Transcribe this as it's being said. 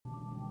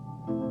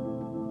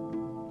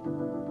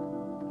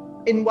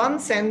In one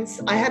sense,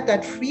 I had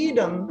that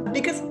freedom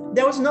because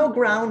there was no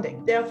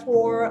grounding.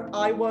 Therefore,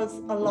 I was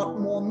a lot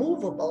more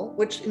movable,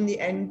 which in the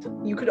end,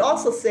 you could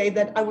also say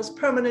that I was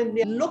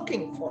permanently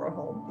looking for a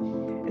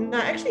home. And I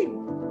actually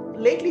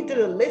lately did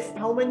a list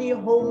how many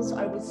homes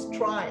I was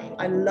trying.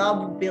 I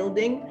loved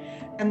building,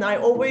 and I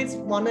always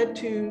wanted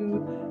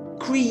to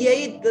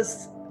create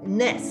this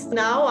nest.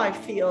 Now I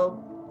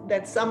feel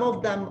that some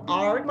of them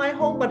are my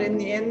home, but in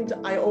the end,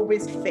 I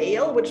always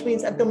fail, which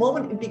means at the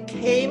moment it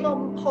became a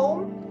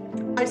home,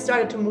 I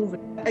started to move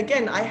it.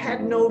 Again, I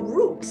had no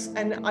roots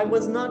and I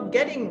was not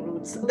getting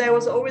roots. There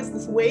was always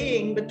this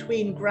weighing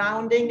between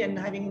grounding and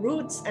having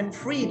roots and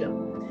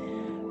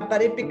freedom.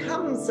 But it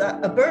becomes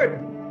a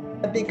burden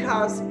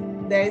because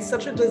there is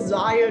such a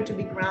desire to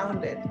be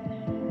grounded.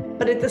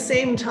 But at the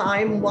same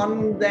time,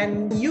 one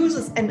then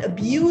uses and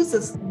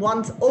abuses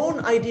one's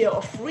own idea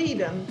of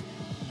freedom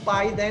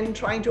by then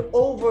trying to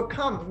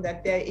overcome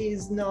that there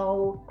is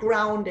no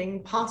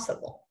grounding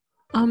possible.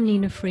 I'm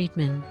Nina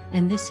Friedman,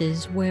 and this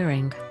is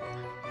Wearing.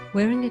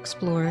 Wearing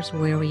explores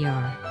where we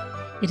are.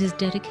 It is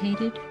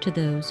dedicated to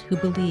those who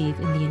believe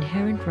in the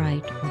inherent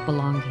right of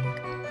belonging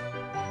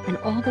and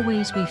all the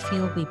ways we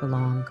feel we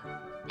belong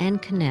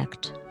and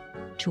connect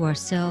to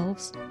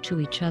ourselves,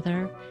 to each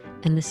other,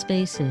 and the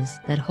spaces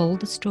that hold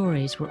the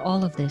stories where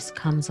all of this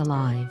comes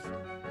alive,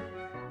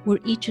 where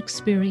each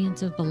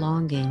experience of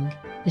belonging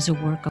is a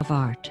work of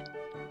art,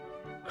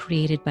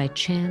 created by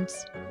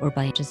chance or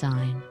by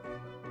design.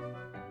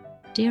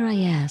 Dare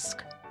I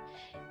ask,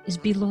 is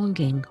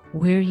belonging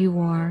where you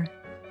are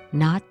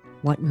not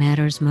what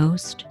matters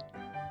most?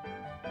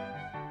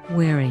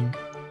 Wearing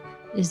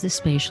is the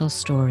spatial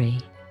story.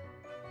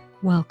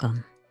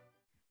 Welcome.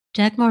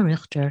 Dagmar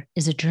Richter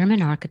is a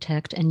German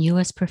architect and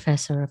U.S.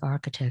 professor of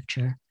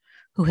architecture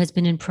who has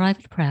been in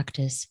private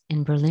practice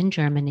in Berlin,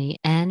 Germany,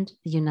 and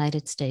the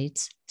United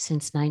States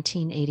since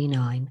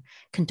 1989,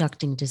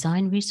 conducting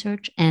design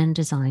research and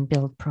design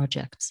build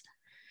projects.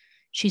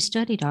 She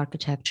studied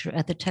architecture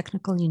at the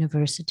Technical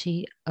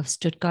University of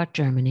Stuttgart,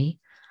 Germany,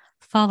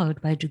 followed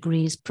by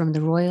degrees from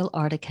the Royal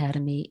Art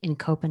Academy in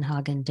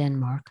Copenhagen,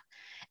 Denmark,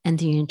 and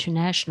the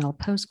International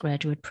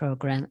Postgraduate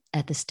Program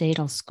at the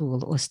Stadel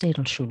School or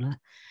Stadelschule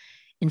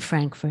in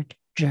Frankfurt,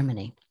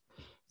 Germany.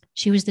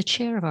 She was the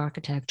chair of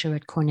architecture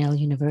at Cornell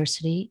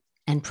University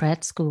and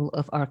Pratt School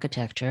of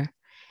Architecture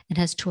and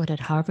has taught at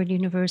Harvard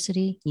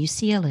University,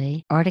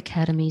 UCLA, art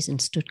academies in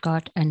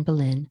Stuttgart and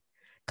Berlin,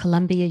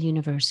 Columbia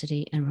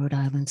University, and Rhode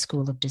Island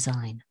School of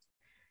Design.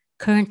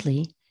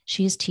 Currently,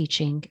 she is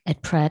teaching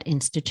at Pratt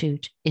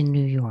Institute in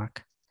New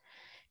York.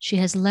 She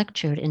has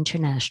lectured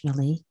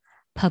internationally,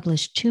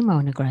 published 2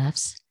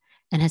 monographs,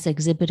 and has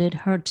exhibited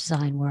her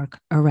design work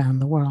around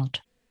the world.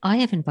 I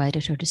have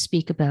invited her to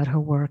speak about her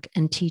work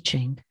and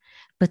teaching,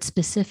 but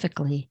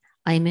specifically,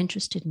 I am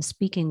interested in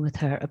speaking with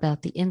her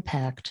about the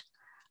impact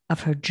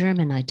of her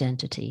German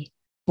identity,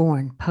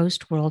 born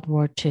post-World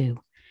War II,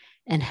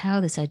 and how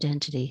this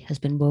identity has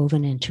been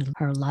woven into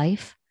her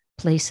life,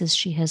 places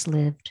she has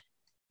lived,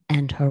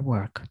 and her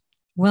work.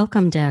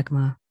 Welcome,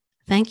 Dagmar.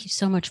 Thank you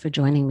so much for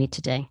joining me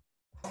today.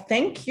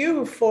 Thank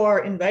you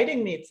for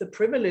inviting me. It's a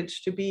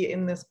privilege to be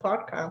in this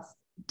podcast.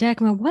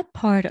 Dagmar, what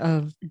part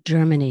of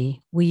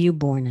Germany were you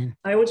born in?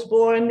 I was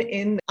born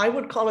in, I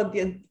would call it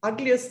the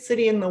ugliest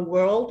city in the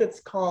world. It's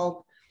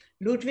called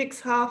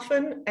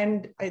Ludwigshafen,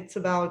 and it's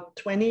about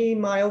 20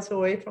 miles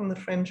away from the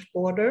French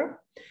border.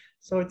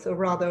 So it's a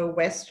rather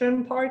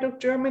western part of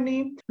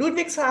Germany.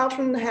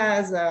 Ludwigshafen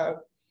has a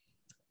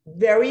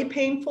very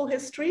painful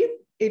history.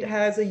 It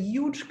has a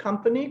huge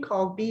company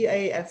called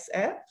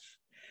BASF,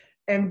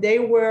 and they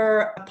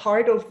were a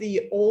part of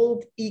the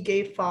old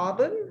IG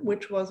Farben,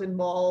 which was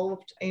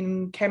involved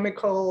in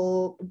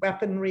chemical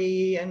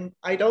weaponry and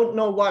I don't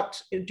know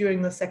what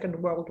during the Second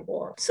World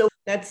War. So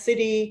that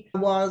city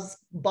was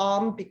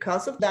bombed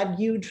because of that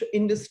huge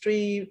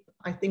industry.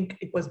 I think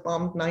it was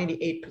bombed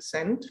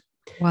 98%.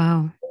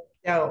 Wow.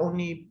 There are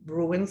only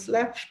ruins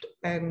left.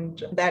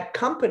 And that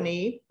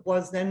company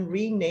was then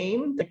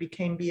renamed. It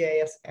became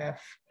BASF.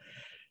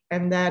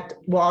 And that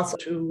was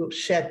to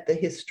shed the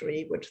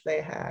history which they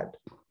had.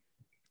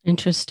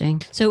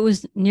 Interesting. So it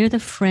was near the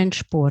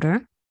French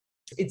border.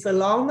 It's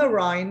along the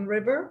Rhine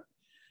River.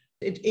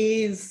 It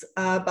is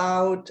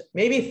about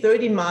maybe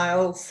 30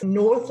 miles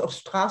north of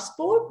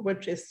Strasbourg,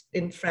 which is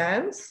in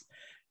France.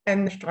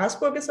 And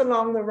Strasbourg is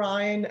along the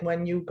Rhine.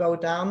 When you go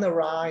down the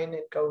Rhine,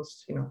 it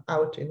goes,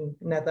 out in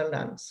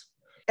Netherlands.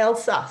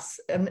 Alsace.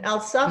 And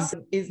Alsace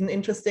is an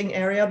interesting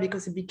area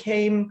because it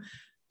became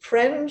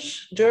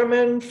French,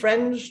 German.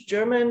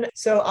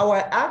 So our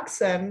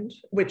accent,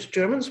 which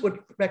Germans would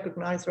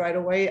recognize right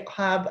away,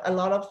 have a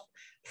lot of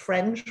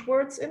French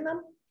words in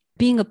them.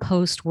 Being a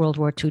post-World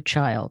War II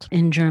child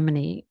in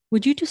Germany,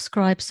 would you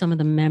describe some of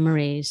the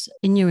memories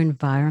in your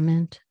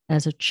environment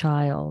as a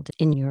child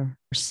in your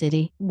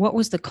city? What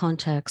was the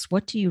context?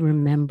 What do you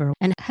remember?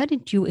 And how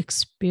did you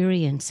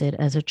experience it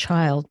as a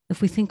child?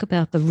 If we think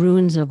about the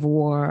ruins of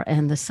war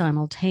and the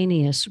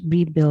simultaneous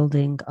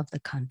rebuilding of the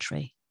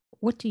country,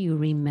 what do you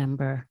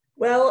remember?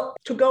 Well,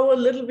 to go a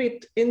little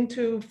bit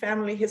into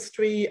family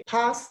history,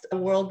 past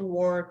World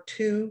War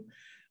II,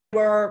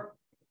 were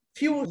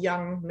few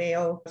young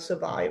male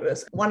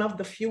survivors. One of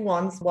the few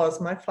ones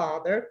was my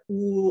father,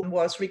 who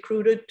was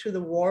recruited to the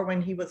war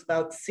when he was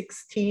about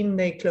 16.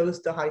 They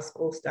closed the high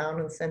schools down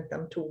and sent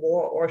them to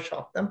war or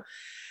shot them.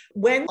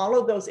 When all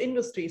of those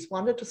industries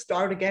wanted to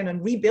start again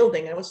and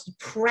rebuilding, it was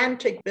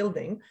frantic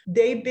building,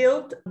 they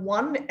built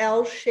one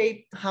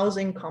L-shaped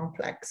housing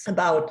complex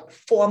about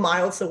 4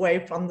 miles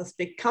away from this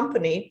big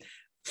company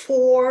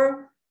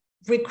for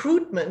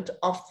recruitment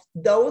of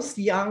those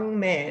young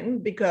men,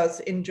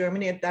 because in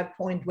Germany at that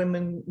point,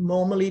 women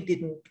normally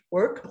didn't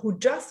work, who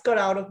just got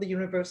out of the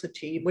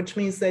university, which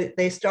means that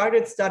they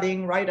started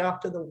studying right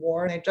after the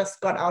war. And they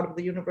just got out of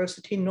the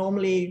university,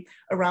 normally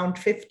around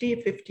 50,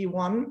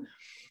 51.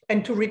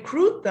 And to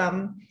recruit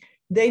them,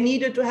 they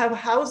needed to have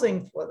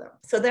housing for them.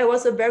 So there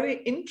was a very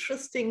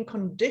interesting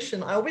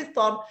condition. I always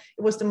thought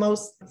it was the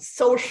most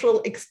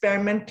social,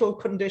 experimental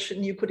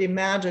condition you could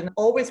imagine.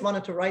 Always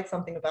wanted to write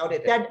something about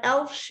it. That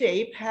L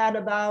shape had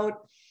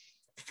about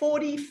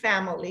 40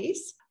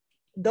 families.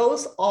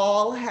 Those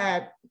all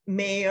had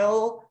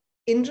male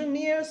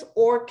engineers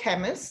or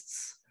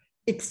chemists,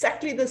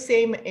 exactly the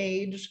same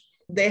age.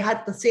 They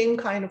had the same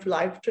kind of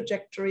life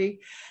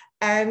trajectory.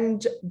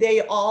 And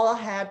they all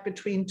had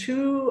between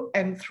 2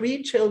 and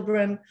 3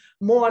 children,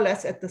 more or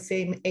less at the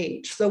same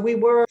age. So we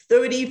were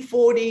 30,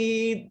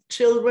 40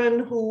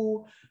 children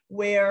who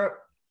were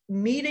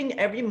meeting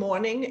every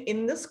morning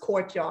in this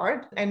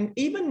courtyard. And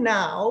even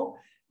now,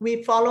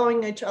 we're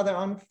following each other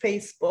on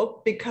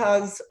Facebook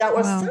because that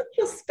was such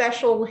a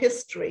special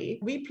history.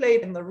 We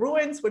played in the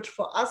ruins, which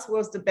for us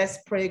was the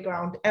best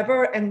playground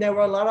ever. And there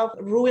were a lot of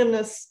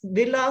ruinous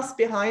villas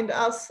behind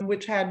us,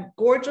 which had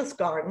gorgeous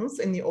gardens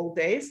in the old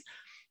days.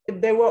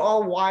 They were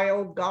all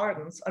wild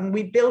gardens, and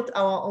we built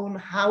our own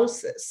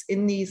houses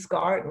in these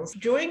gardens.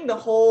 During the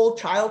whole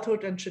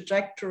childhood and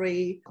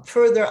trajectory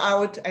further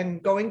out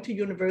and going to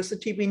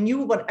university, we knew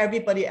what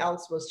everybody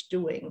else was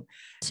doing.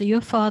 So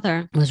your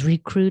father was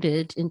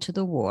recruited into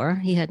the war.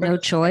 He had no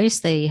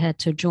choice. They had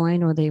to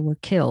join or they were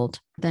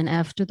killed. Then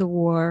after the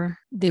war,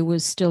 there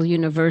was still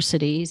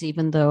universities,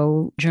 even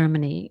though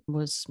Germany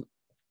was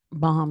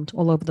bombed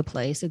all over the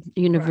place.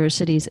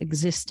 Universities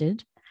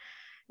existed.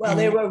 Well,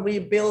 they were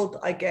rebuilt,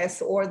 I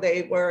guess, or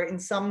they were in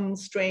some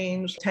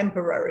strange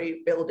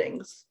temporary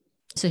buildings.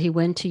 So he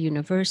went to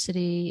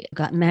university,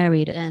 got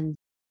married, and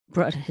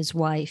brought his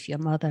wife, your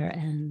mother,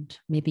 and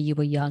maybe you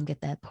were young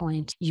at that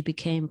point. You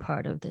became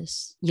part of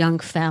this young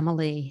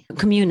family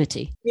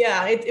community.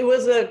 Yeah, it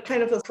was a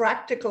kind of a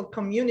practical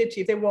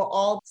community. They were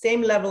all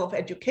same level of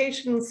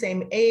education,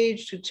 same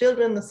age, 2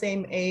 children the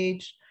same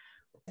age.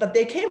 But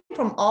they came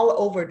from all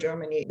over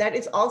Germany. That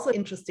is also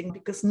interesting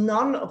because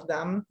none of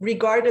them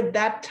regarded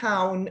that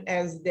town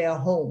as their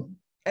home.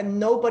 And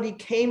nobody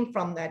came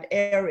from that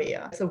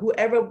area. So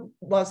whoever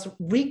was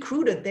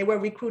recruited, they were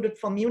recruited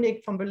from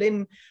Munich, from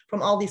Berlin,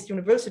 from all these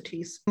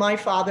universities. My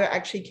father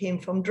actually came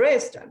from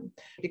Dresden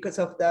because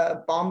of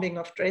the bombing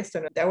of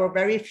Dresden. There were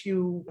very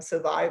few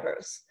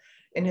survivors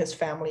in his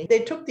family. They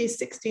took these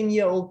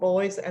 16-year-old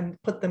boys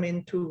and put them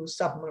into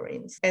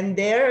submarines. And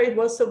there it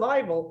was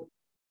survival.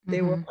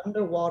 They were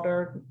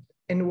underwater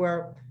and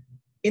were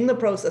in the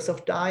process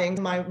of dying.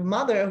 My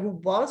mother, who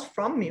was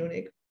from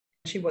Munich,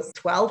 she was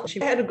 12. She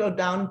had to go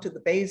down to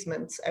the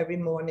basements every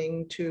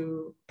morning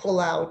to pull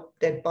out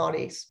dead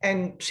bodies.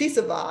 And she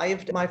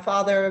survived. My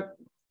father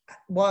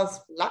was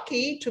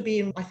lucky to be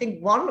in, I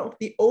think, one of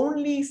the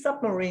only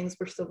submarines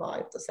which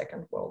survived the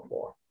Second World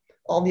War.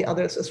 All the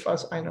others, as far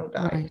as I know,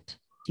 died. Right.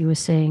 You were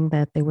saying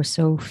that there were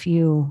so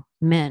few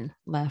men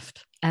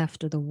left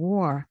after the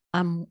war.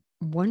 I'm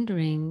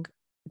wondering,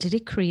 did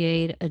it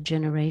create a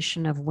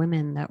generation of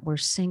women that were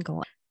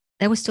single?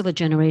 That was still a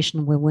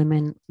generation where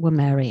women were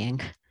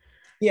marrying.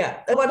 Yeah.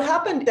 What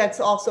happened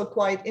that's also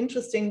quite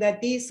interesting, that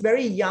these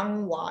very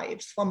young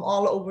wives from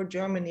all over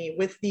Germany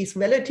with these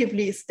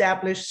relatively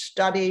established,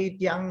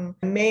 studied young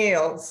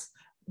males,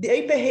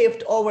 they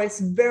behaved always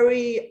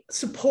very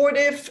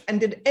supportive and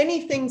did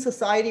anything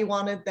society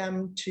wanted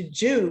them to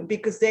do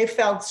because they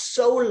felt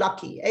so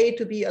lucky, A,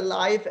 to be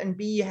alive and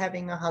B,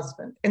 having a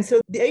husband. And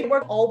so they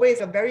were always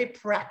a very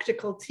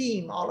practical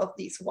team, all of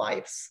these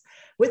wives,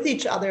 with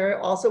each other,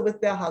 also with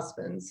their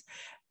husbands.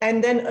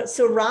 And then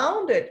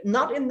surrounded,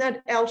 not in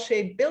that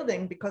L-shaped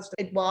building, because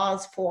it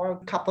was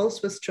for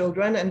couples with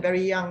children and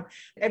very young.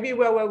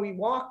 Everywhere where we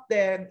walked,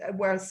 there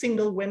were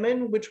single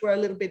women, which were a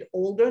little bit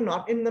older,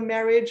 not in the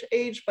marriage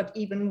age, but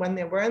even when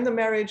they were in the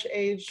marriage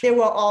age, they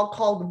were all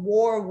called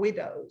war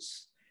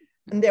widows.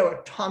 And there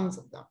were tons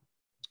of them.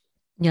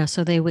 Yeah,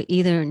 so they were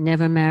either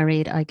never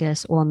married, I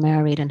guess, or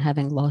married and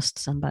having lost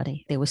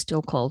somebody. They were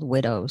still called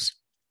widows.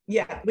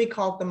 Yeah, we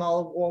called them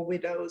all war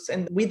widows,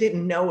 and we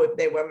didn't know if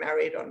they were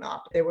married or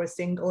not. They were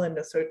single in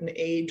a certain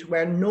age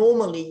where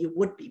normally you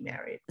would be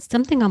married.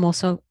 Something I'm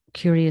also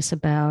curious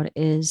about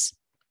is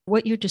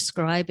what you're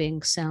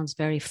describing sounds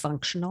very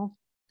functional.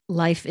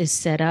 Life is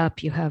set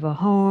up. You have a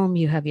home,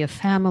 you have your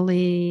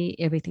family,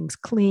 everything's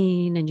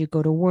clean, and you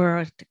go to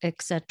work,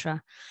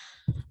 etc.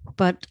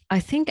 But I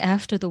think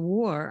after the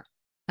war,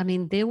 I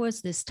mean, there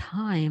was this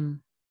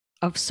time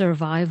of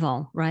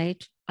survival,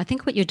 right? I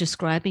think what you're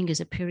describing is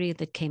a period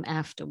that came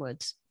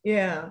afterwards.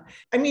 Yeah.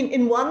 I mean,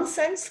 in one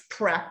sense,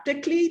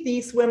 practically,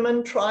 these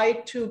women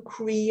tried to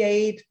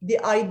create the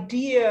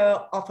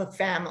idea of a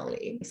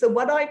family. So,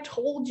 what I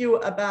told you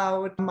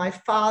about my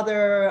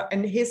father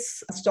and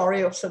his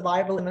story of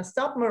survival in a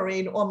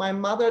submarine, or my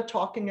mother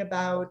talking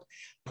about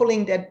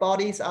pulling dead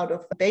bodies out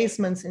of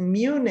basements in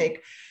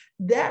Munich,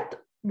 that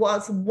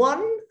was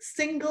one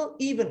single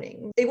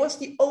evening. It was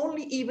the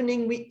only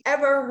evening we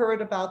ever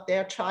heard about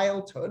their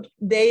childhood.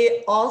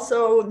 They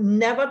also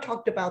never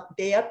talked about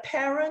their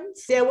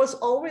parents. There was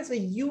always a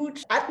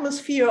huge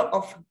atmosphere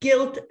of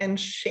guilt and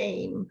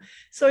shame.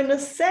 So, in a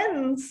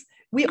sense,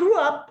 we grew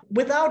up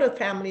without a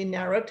family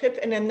narrative,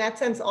 and in that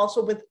sense,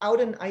 also without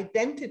an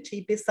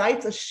identity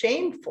besides a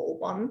shameful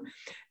one.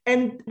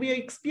 And we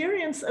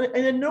experienced an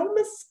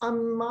enormous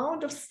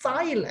amount of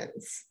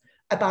silence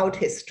about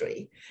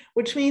history,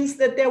 which means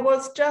that there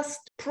was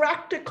just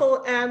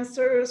practical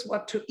answers,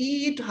 what to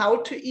eat, how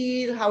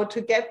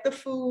to get the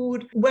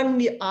food. When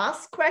we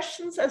asked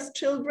questions as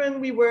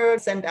children, we were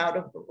sent out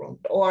of the room,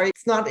 or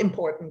it's not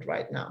important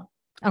right now.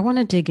 I want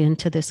to dig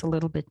into this a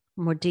little bit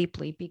more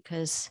deeply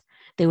because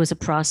there was a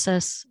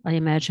process, I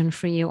imagine,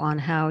 for you on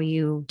how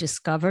you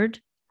discovered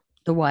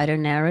the wider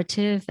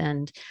narrative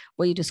and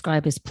what you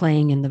describe as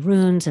playing in the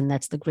ruins, and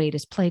that's the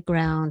greatest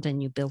playground,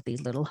 and you built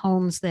these little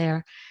homes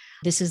there.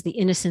 This is the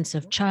innocence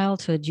of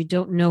childhood. You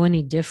don't know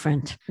any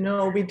different.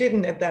 No, we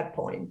didn't at that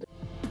point.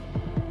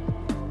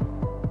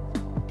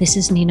 This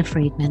is Nina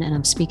Friedman, and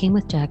I'm speaking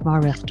with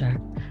Dagmar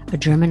Richter, a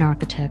German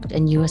architect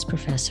and U.S.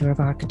 professor of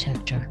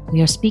architecture.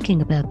 We are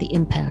speaking about the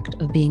impact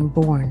of being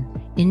born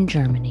in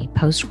Germany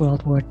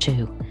post-World War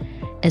II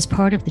as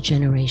part of the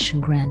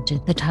generation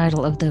granted the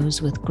title of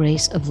those with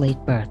grace of late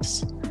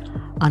births,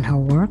 on her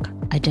work,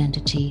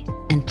 identity,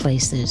 and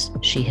places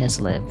she has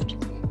lived.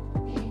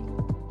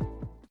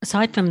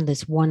 Aside from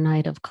this one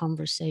night of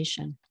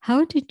conversation,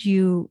 how did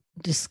you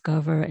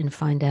discover and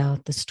find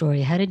out the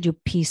story? How did you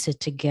piece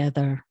it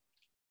together?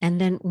 And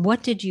then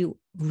what did you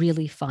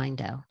really find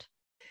out?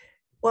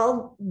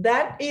 Well,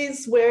 that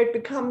is where it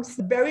becomes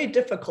very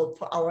difficult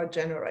for our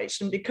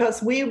generation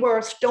because we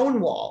were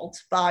stonewalled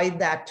by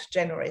that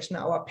generation,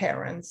 our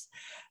parents.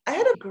 I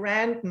had a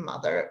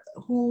grandmother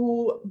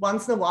who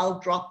once in a while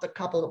dropped a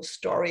couple of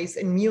stories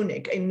in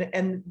Munich,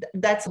 and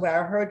that's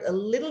where I heard a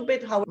little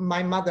bit how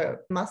my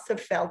mother must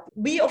have felt.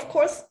 We, of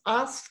course,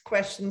 asked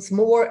questions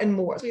more and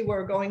more. We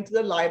were going to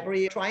the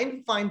library, trying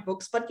to find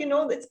books, but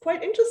it's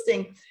quite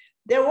interesting.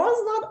 There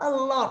was not a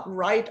lot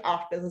right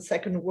after the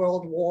Second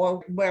World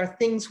War where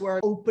things were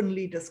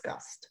openly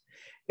discussed.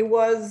 It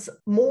was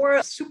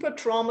more super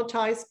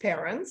traumatized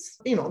parents.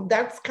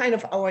 That's kind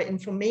of our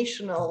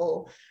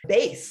informational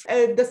base.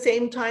 At the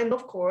same time,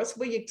 of course,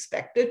 we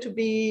expected to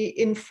be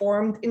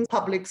informed in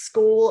public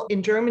school.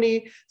 In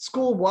Germany,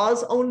 school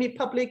was only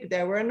public.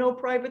 There were no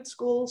private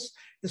schools.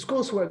 The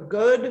schools were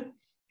good.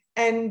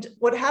 And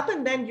what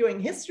happened then during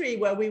history,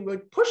 where we were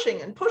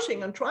pushing and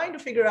trying to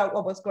figure out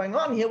what was going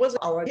on, here was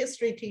our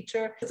history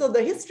teacher. So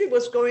the history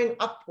was going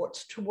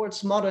upwards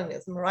towards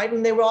modernism, right?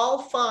 And they were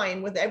all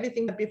fine with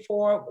everything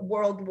before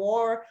World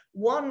War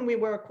I. We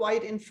were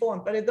quite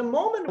informed. But at the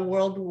moment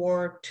World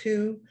War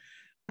II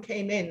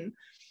came in,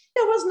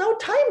 there was no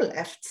time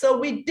left. So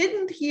we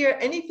didn't hear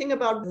anything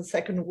about the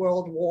Second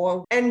World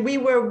War. And we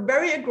were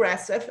very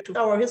aggressive to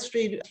our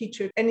history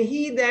teacher. And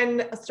he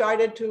then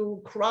started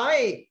to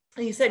cry.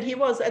 He said he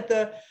was at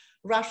the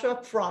Russia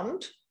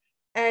front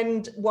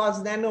and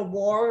was then a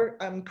war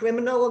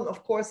criminal, and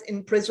of course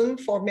in prison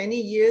for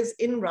many years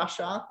in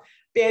Russia,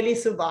 barely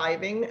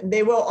surviving.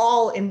 They were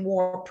all in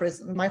war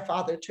prison, my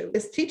father too.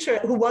 His teacher,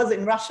 who was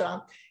in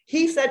Russia,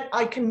 he said,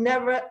 I can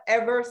never,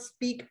 ever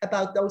speak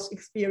about those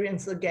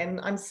experiences again.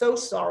 I'm so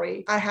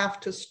sorry. I have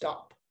to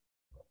stop.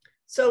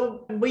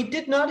 So we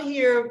did not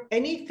hear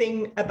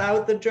anything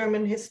about the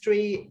German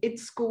history in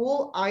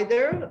school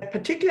either,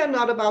 particularly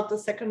not about the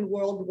Second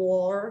World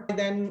War.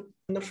 Then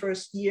in the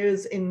first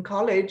years in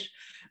college,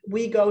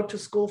 we go to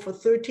school for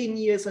 13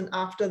 years, and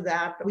after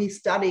that we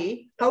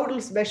study total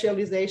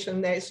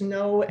specialization. There is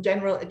no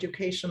general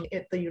education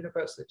at the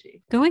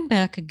university. Going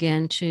back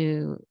again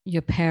to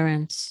your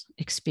parents'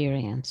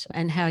 experience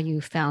and how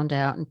you found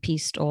out and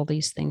pieced all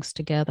these things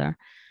together,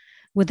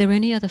 were there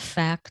any other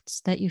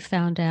facts that you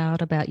found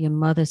out about your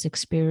mother's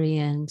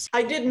experience?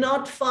 I did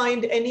not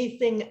find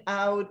anything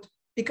out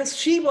because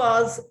she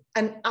was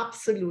an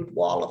absolute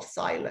wall of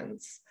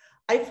silence.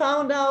 I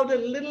found out a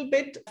little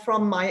bit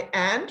from my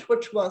aunt,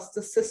 which was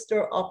the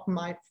sister of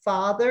my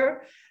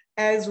father,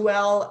 as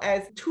well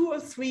as 2 or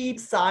 3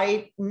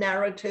 side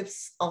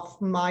narratives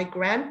of my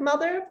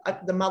grandmother,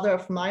 the mother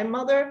of my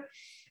mother.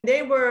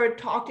 They were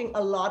talking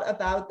a lot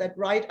about that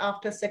right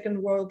after Second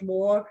World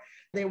War.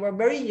 They were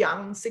very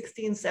young,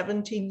 16,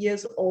 17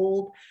 years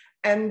old.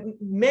 And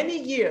many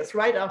years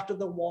right after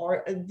the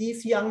war,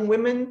 these young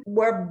women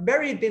were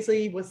very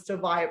busy with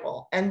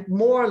survival. And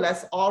more or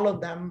less all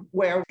of them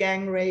were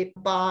gang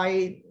raped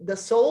by the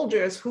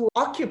soldiers who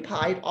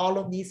occupied all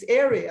of these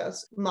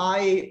areas.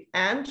 My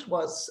aunt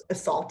was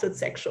assaulted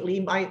sexually.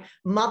 My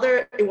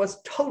mother, it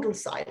was total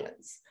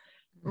silence.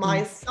 My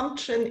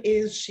assumption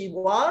is she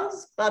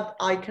was, but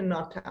I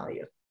cannot tell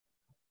you.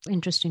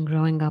 Interesting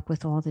growing up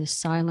with all this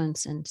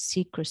silence and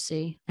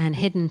secrecy and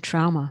hidden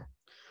trauma.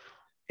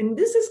 And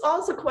this is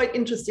also quite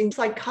interesting.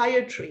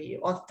 Psychiatry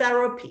or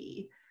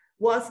therapy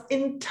was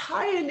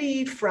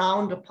entirely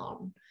frowned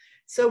upon.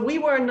 So we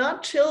were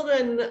not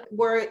children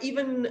where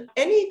even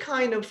any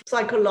kind of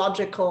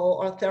psychological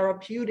or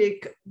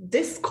therapeutic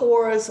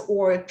discourse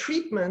or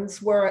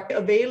treatments were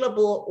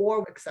available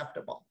or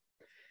acceptable.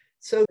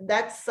 So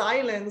that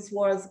silence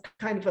was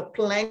kind of a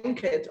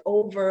blanket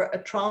over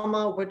a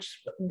trauma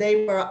which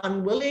they were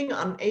unwilling,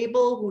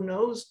 unable, who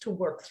knows, to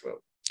work through.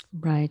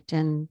 Right.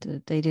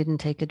 And they didn't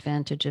take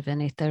advantage of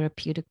any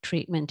therapeutic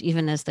treatment,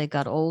 even as they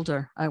got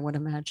older, I would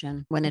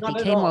imagine, when it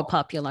became more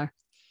popular.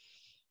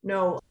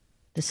 No.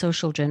 The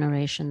social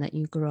generation that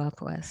you grew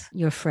up with,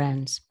 your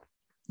friends,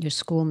 your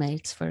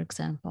schoolmates, for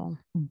example,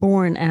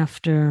 born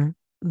after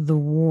the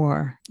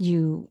war,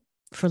 you,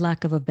 for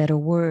lack of a better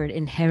word,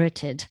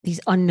 inherited these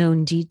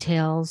unknown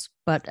details,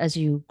 but as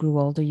you grew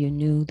older, you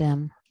knew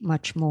them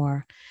much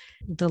more.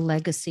 The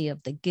legacy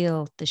of the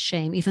guilt, the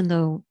shame, even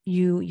though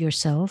you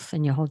yourself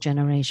and your whole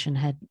generation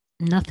had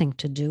nothing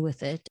to do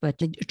with it, but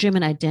the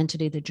German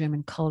identity, the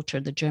German culture,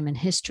 the German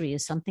history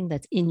is something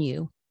that's in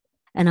you.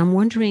 And I'm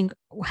wondering,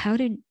 how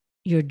did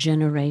your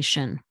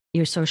generation,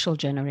 your social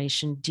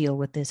generation, deal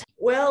with this?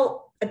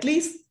 Well, at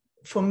least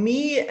for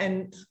me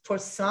and for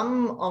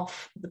some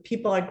of the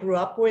people I grew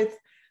up with,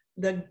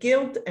 the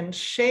guilt and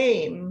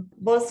shame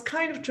was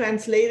kind of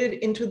translated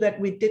into that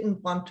we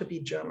didn't want to be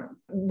German.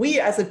 We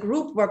as a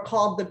group were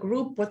called the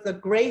group with the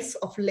grace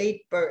of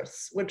late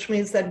birth, which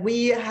means that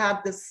we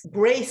had this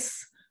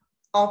grace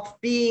of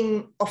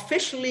being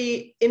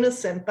officially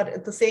innocent, but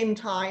at the same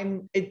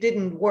time, it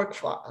didn't work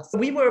for us.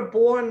 We were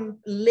born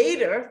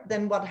later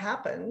than what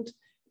happened,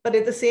 but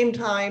at the same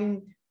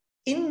time,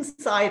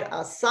 inside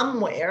us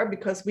somewhere,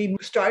 because we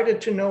started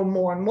to know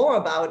more and more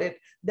about it,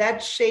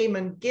 that shame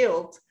and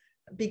guilt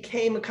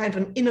became a kind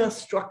of an inner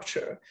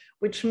structure,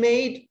 which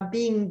made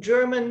being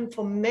German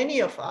for many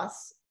of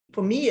us,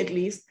 for me at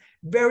least,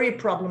 very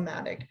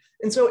problematic.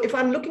 And so if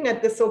I'm looking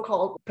at this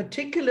so-called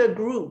particular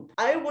group,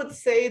 I would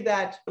say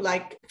that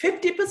like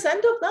 50%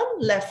 of them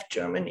left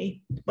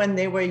Germany when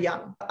they were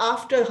young,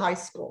 after high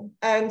school.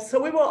 And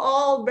so we were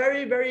all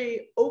very,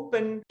 very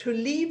open to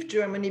leave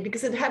Germany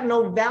because it had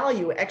no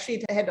value. Actually,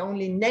 it had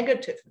only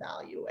negative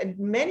value. And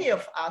many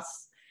of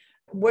us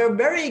were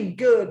very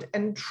good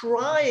and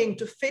trying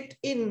to fit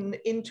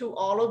into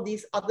all of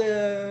these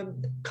other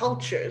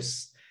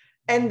cultures.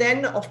 And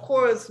then, of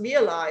course,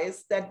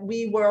 realized that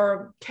we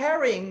were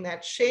carrying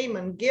that shame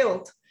and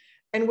guilt,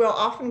 and we're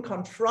often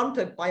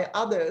confronted by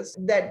others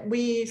that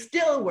we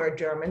still were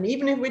German,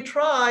 even if we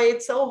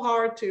tried so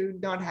hard to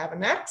not have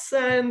an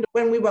accent.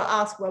 When we were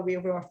asked where we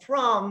were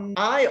from,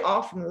 I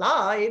often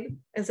lied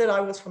and said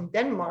I was from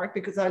Denmark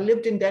because I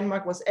lived in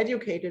Denmark, was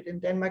educated in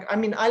Denmark. I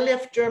mean, I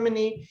left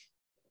Germany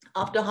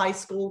after high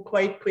school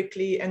quite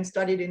quickly and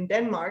studied in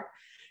Denmark,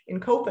 in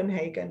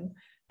Copenhagen.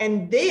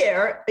 And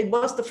there, it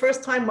was the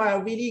first time where I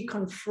really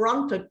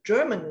confronted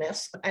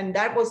Germanness. And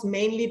that was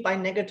mainly by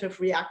negative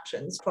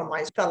reactions from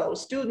my fellow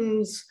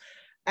students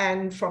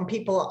and from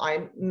people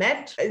I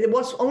met. It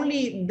was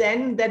only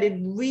then that it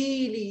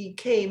really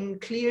came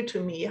clear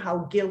to me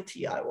how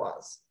guilty I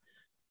was,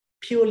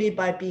 purely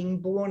by being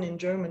born in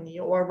Germany,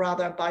 or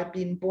rather by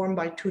being born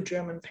by two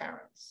German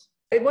parents.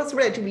 It was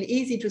relatively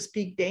easy to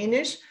speak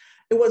Danish.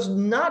 It was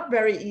not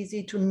very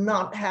easy to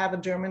not have a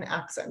German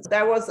accent.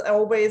 There was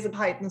always a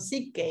hide and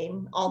seek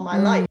game all my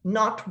life,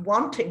 not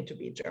wanting to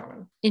be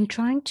German. In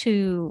trying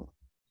to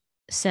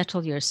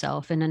settle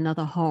yourself in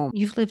another home,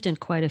 you've lived in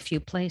quite a few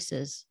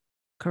places,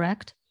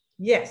 correct?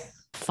 Yes.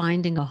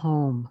 Finding a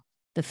home,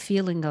 the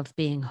feeling of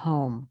being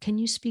home. Can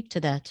you speak to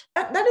that?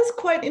 That is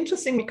quite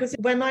interesting because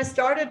when I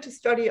started to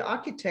study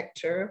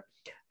architecture,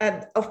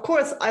 of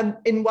course,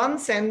 in one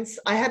sense,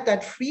 I had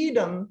that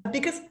freedom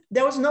because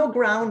there was no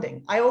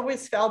grounding. I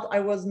always felt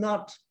I was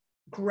not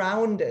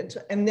grounded,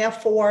 and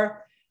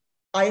therefore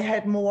I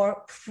had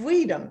more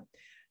freedom.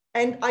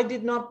 And I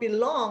did not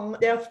belong.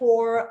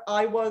 Therefore,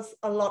 I was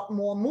a lot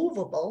more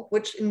movable,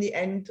 which in the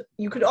end,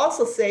 you could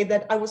also say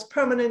that I was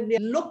permanently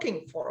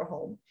looking for a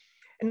home.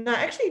 And I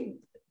actually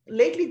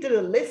lately did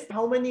a list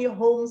how many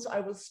homes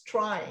I was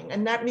trying.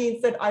 And that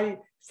means that I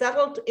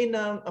settled in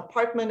an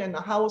apartment, in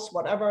a house,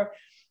 whatever,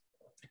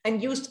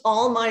 and used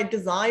all my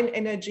design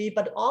energy,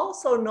 but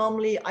also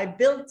normally I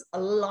built a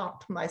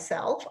lot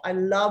myself. I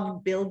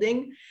love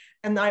building,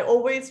 and I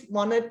always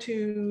wanted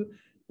to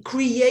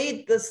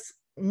create this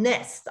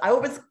nest. I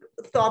always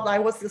thought I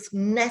was this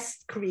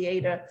nest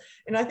creator.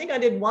 And I think I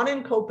did one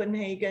in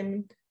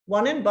Copenhagen,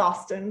 one in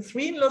Boston,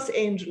 3 in Los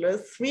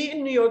Angeles, 3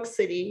 in New York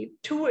City,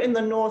 2 in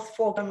the North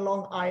Fork on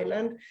Long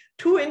Island,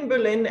 2 in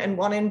Berlin, and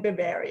 1 in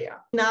Bavaria.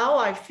 Now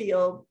I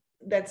feel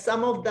that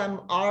some of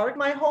them are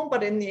my home,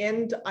 but in the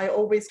end, I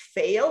always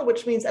fail,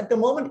 which means at the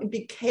moment it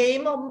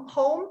became a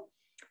home,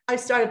 I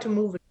started to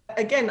move.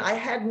 Again, I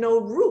had no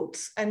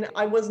roots and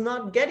I was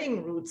not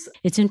getting roots.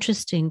 It's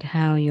interesting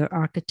how your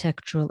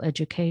architectural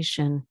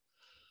education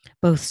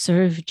both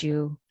served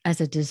you as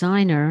a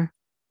designer,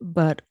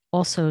 but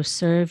also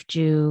served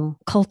you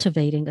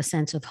cultivating a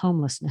sense of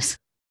homelessness.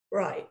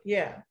 Right,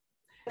 yeah.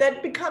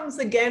 That becomes,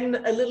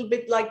 again, a little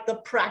bit like the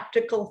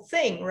practical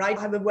thing, right?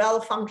 You have a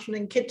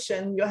well-functioning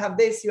kitchen, you have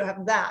this, you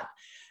have that.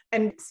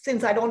 And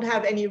since I don't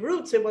have any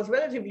roots, it was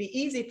relatively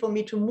easy for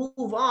me to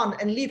move on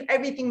and leave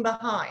everything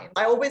behind.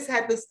 I always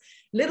had this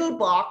little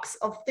box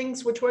of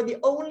things which were the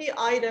only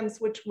items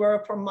which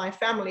were from my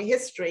family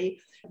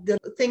history. The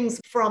things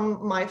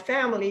from my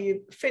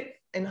family fit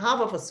in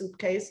half of a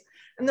suitcase,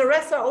 and the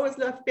rest are always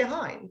left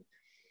behind.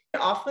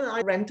 Often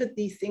I rented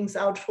these things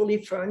out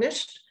fully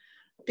furnished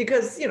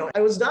because,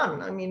 I was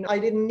done. I mean, I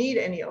didn't need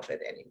any of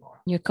it anymore.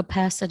 Your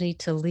capacity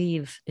to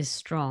leave is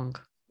strong.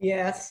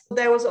 Yes,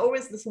 there was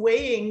always this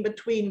weighing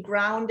between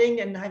grounding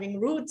and having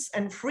roots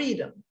and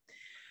freedom.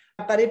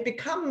 But it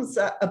becomes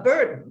a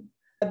burden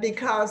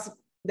because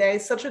there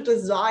is such a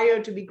desire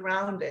to be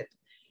grounded.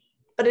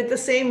 But at the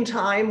same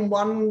time,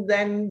 one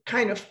then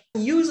kind of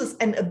uses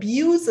and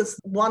abuses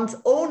one's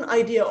own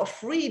idea of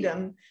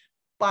freedom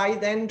by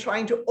then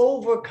trying to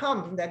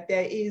overcome that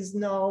there is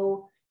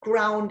no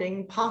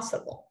grounding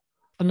possible.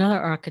 Another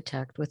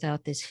architect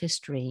without this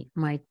history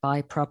might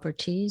buy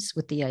properties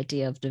with the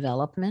idea of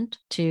development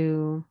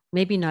to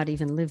maybe not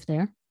even live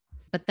there,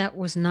 but that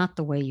was not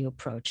the way you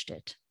approached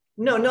it.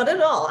 No, not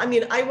at all. I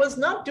mean, I was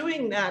not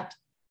doing that.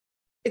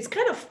 It's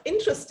kind of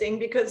interesting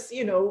because,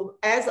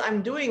 as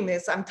I'm doing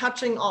this, I'm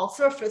touching all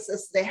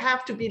surfaces. They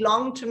have to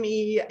belong to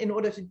me in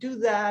order to do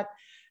that.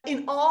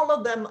 In all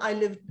of them, I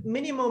lived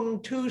minimum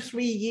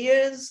 2-3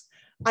 years.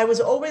 I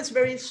was always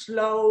very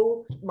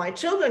slow. My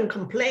children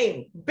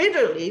complained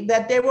bitterly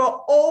that they were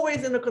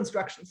always in a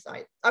construction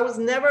site. I was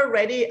never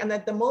ready. And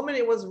at the moment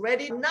it was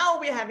ready, now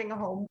we're having a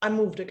home, I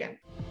moved again.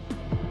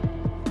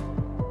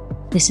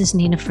 This is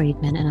Nina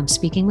Friedman, and I'm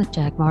speaking with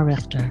Dagmar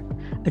Richter,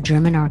 a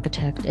German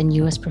architect and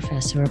U.S.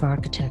 professor of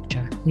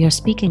architecture. We are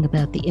speaking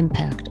about the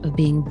impact of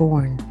being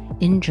born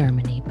in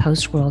Germany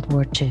post-World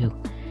War II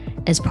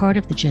as part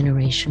of the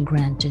generation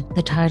granted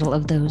the title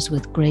of those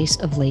with grace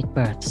of late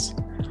births,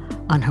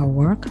 on her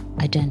work,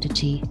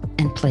 identity,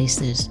 and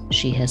places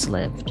she has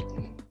lived.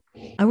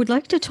 I would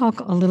like to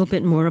talk a little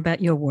bit more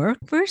about your work.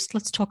 First,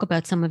 let's talk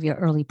about some of your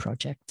early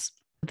projects.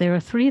 There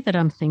are 3 that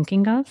I'm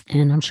thinking of,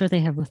 and I'm sure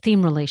they have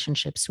theme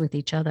relationships with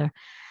each other.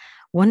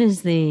 One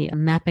is the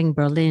Mapping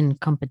Berlin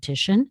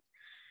competition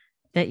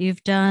that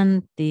you've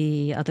done.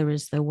 The other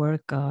is the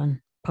work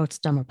on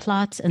Potsdamer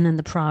Platz, and then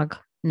the Prague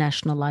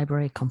National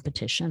Library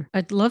competition.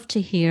 I'd love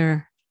to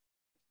hear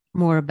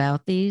more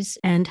about these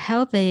and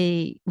how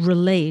they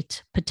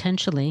relate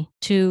potentially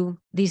to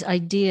these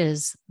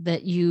ideas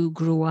that you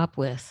grew up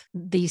with,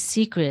 these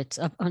secrets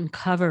of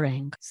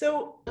uncovering.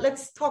 So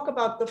let's talk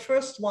about the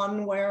first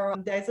one, where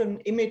there's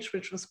an image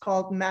which was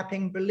called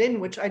Mapping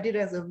Berlin, which I did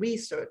as a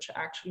research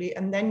actually,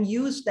 and then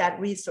used that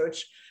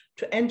research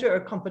to enter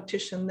a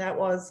competition that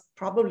was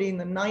probably in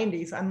the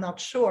 90s, I'm not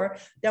sure.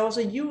 There was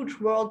a huge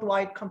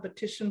worldwide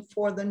competition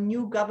for the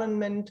new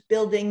government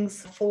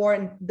buildings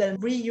for the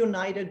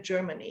reunited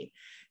Germany.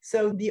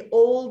 So the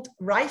old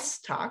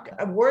Reichstag,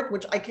 a word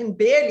which I can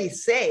barely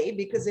say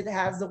because it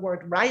has the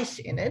word Reich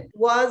in it,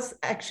 was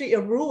actually a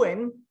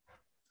ruin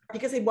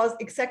because it was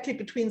exactly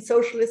between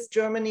socialist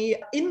Germany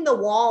in the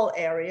wall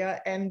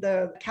area and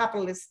the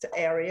capitalist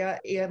area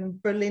in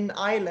Berlin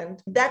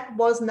Island. That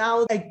was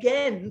now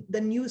again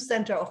the new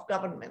center of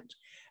government,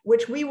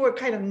 which we were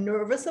kind of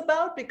nervous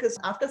about because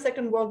after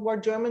Second World War,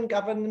 German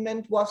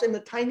government was in a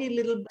tiny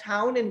little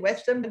town in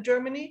Western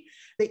Germany.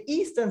 The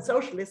Eastern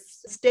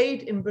socialists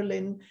stayed in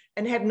Berlin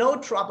and had no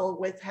trouble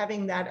with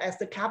having that as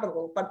the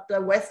capital, but the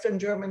Western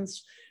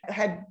Germans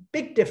had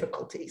big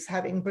difficulties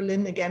having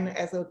Berlin again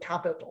as a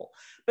capital.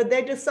 But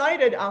they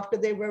decided after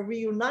they were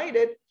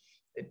reunited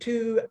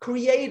to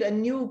create a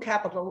new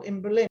capital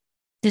in Berlin.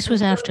 This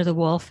was after the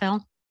wall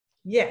fell?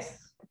 Yes.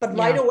 But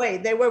right away,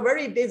 they were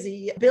very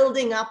busy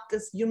building up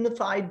this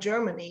unified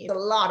Germany. A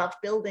lot of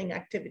building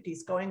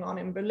activities going on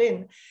in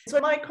Berlin. So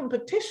my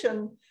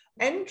competition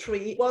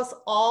entry was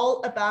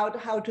all about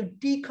how to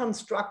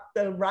deconstruct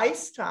the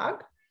Reichstag.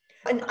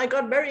 And I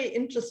got very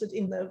interested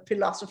in the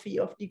philosophy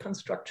of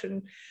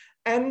deconstruction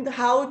and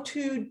how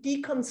to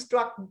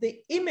deconstruct the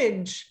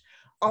image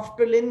of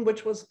Berlin,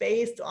 which was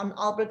based on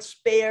Albert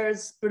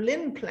Speer's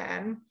Berlin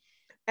plan,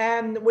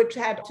 and which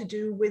had to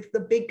do with the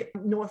big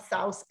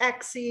north-south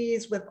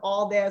axes, with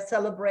all their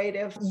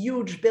celebrative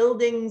huge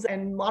buildings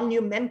and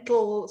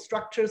monumental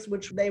structures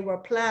which they were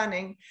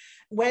planning.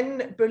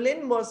 When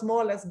Berlin was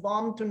more or less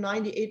bombed to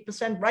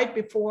 98% right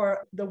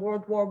before the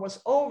World War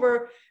was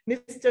over,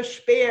 Mr.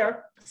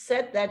 Speer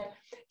said that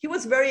he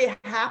was very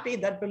happy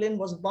that Berlin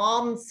was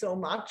bombed so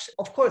much.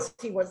 Of course,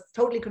 he was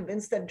totally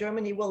convinced that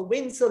Germany will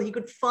win, so he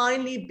could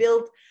finally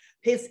build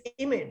his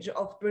image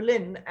of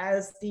Berlin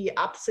as the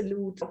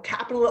absolute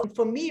capital.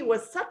 For me, it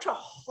was such a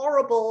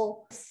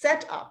horrible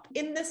setup.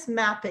 In this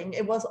mapping,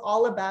 it was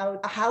all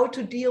about how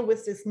to deal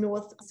with this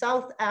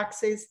north-south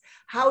axis,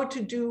 how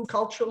to do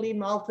culturally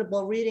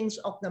multiple readings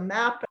of the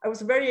map. I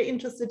was very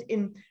interested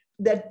in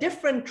the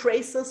different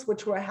traces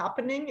which were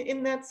happening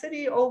in that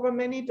city over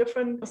many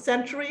different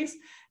centuries.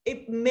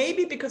 It may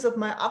be because of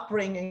my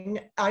upbringing,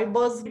 I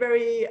was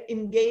very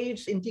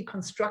engaged in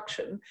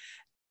deconstruction.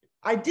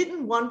 I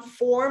didn't want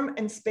form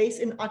and space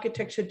in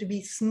architecture to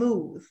be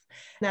smooth.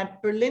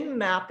 That Berlin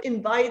map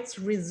invites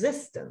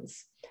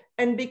resistance.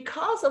 And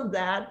because of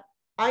that,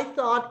 I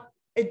thought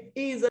it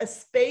is a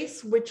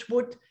space which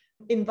would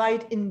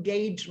invite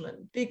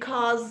engagement,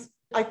 because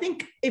I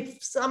think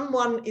if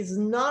someone is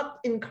not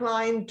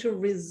inclined to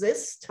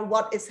resist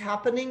what is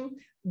happening,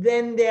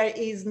 then there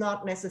is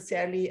not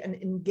necessarily an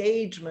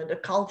engagement, a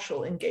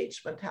cultural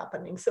engagement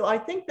happening. So I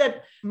think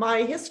that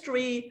my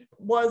history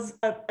was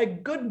a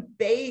good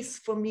base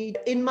for me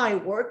in my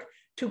work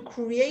to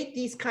create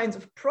these kinds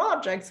of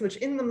projects, which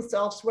in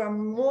themselves were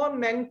more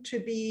meant to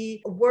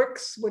be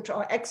works which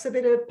are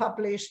exhibited,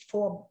 published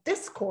for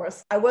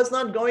discourse. I was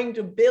not going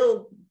to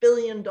build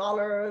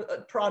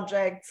billion-dollar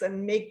projects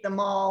and make them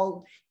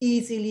all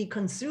easily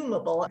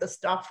consumable. The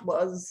stuff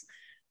was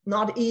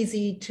not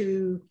easy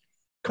to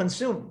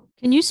consume.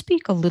 Can you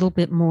speak a little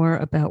bit more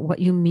about what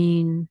you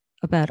mean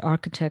about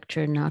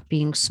architecture not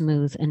being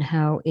smooth and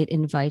how it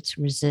invites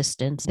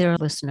resistance? There are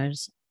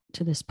listeners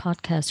to this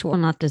podcast who are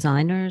not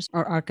designers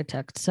or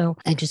architects, so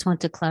I just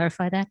want to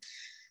clarify that.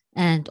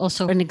 And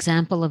also an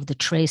example of the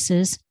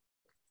traces.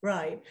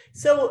 Right.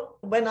 So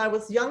when I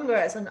was younger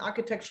as an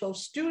architectural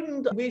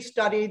student, we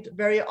studied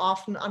very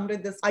often under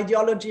this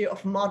ideology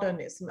of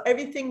modernism.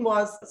 Everything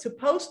was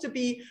supposed to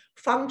be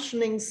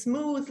functioning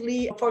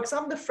smoothly. For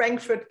example, the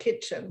Frankfurt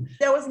kitchen.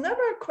 There was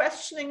never a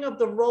questioning of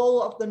the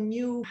role of the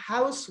new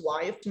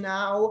housewife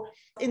now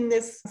in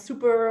this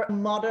super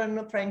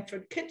modern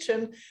Frankfurt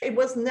kitchen. It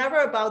was never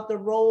about the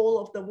role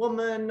of the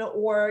woman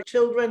or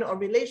children or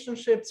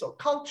relationships or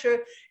culture.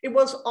 It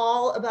was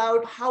all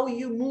about how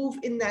you move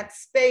in that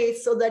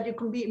space so that you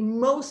can be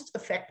most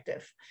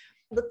effective.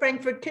 The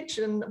Frankfurt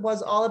kitchen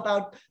was all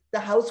about the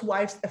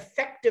housewife's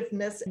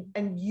effectiveness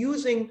and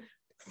using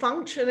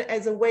function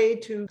as a way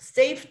to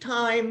save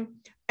time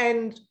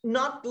and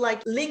not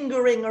like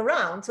lingering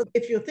around. So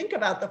if you think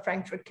about the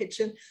Frankfurt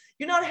kitchen,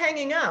 you're not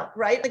hanging out,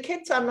 right? The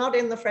kids are not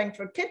in the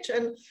Frankfurt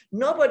kitchen.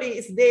 Nobody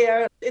is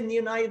there. In the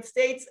United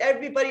States,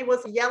 everybody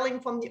was yelling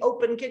from the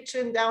open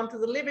kitchen down to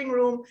the living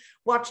room,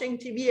 watching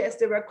TV as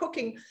they were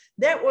cooking.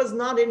 That was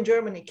not in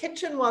Germany.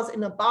 Kitchen was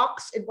in a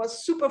box. It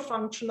was super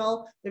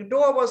functional. The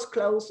door was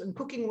closed and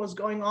cooking was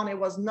going on. It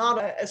was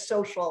not a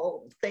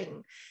social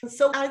thing.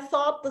 So I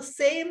thought the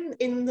same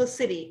in the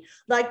city,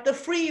 like the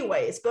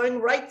freeways going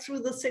right through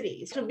the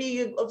cities to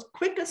be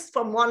quickest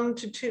from 1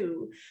 to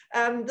 2,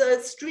 the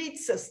street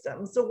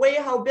systems, the way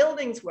how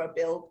buildings were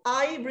built.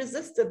 I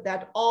resisted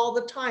that all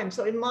the time.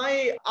 So in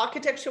my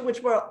architecture,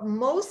 which were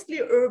mostly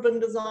urban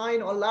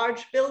design or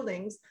large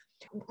buildings,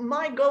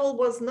 my goal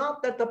was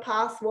not that the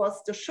path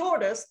was the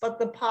shortest, but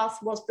the path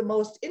was the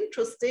most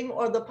interesting,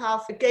 or the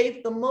path that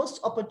gave the most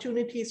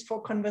opportunities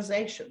for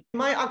conversation.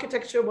 My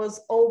architecture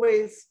was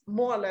always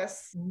more or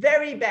less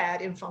very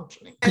bad in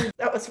functioning, and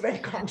that was very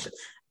conscious.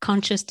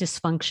 Conscious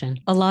dysfunction.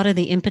 A lot of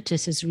the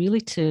impetus is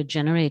really to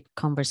generate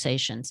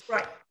conversations.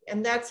 Right.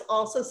 And that's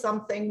also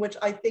something which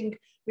I think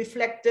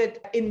reflected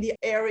in the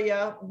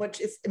area, which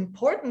is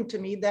important to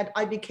me, that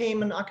I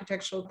became an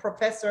architectural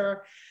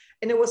professor.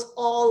 And it was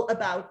all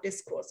about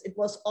discourse. It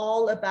was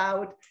all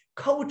about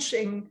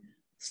coaching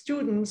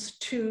students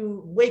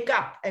to wake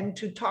up and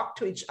to talk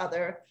to each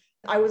other.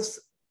 I was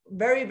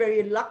very,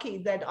 very lucky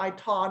that I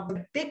taught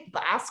a big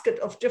basket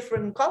of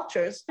different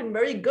cultures in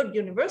very good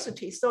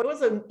universities. So it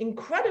was an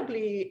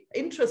incredibly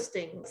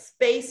interesting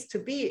space to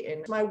be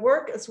in. My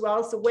work, as well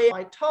as the way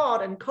I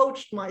taught and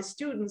coached my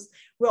students,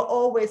 were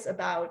always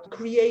about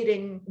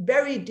creating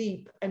very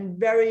deep and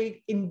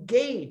very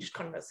engaged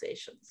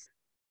conversations.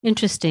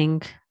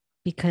 Interesting,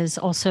 because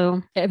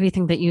also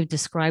everything that you've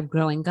described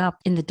growing up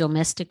in the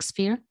domestic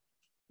sphere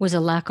was a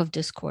lack of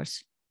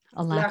discourse,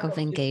 a lack of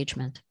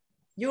engagement.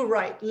 You're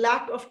right,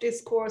 lack of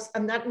discourse.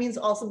 And that means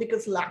also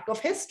because lack of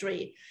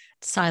history.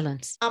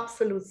 Silence.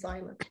 Absolute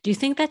silence. Do you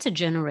think that's a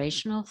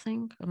generational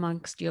thing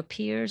amongst your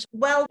peers?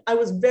 Well, I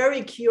was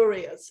very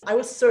curious. I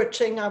was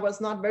searching. I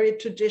was not very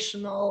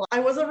traditional. I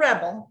was a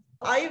rebel.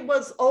 I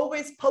was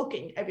always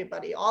poking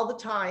everybody all the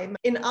time.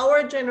 In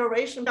our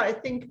generation, I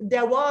think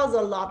there was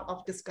a lot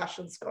of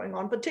discussions going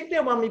on,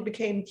 particularly when we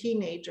became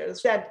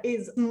teenagers. That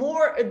is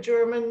more a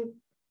German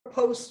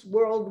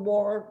post-World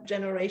War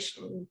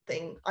generation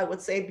thing, I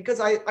would say, because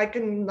I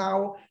can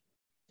now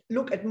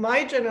look at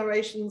my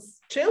generation's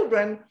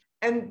children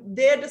and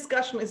their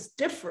discussion is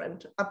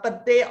different,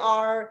 but they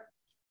are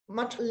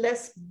much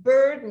less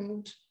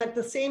burdened. At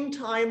the same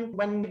time,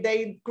 when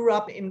they grew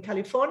up in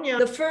California,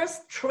 the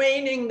first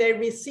training they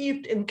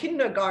received in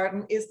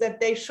kindergarten is that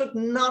they should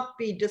not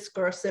be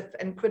discursive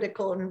and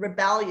critical and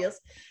rebellious,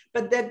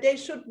 but that they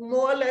should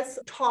more or less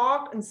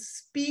talk and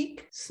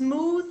speak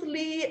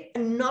smoothly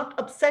and not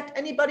upset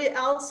anybody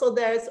else. So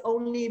there's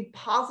only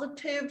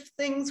positive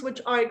things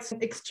which are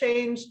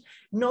exchanged,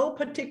 no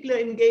particular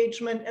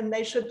engagement, and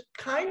they should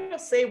kind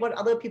of say what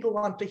other people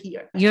want to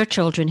hear. Your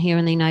children here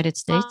in the United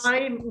States?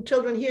 My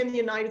children here in the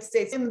United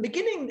States. In the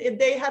beginning,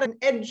 they had an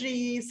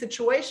edgy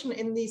situation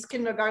in these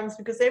kindergartens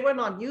because they were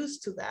not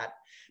used to that.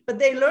 But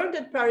they learned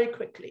it very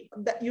quickly,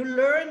 that you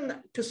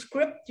learn to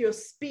script your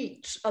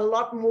speech a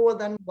lot more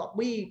than what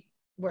we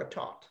were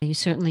taught. You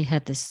certainly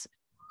had this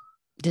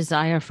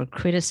desire for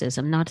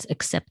criticism, not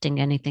accepting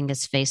anything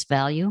as face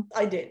value.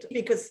 I did,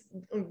 because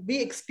we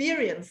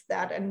experienced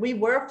that, and we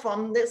were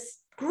from this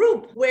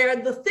group where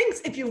the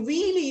things, if you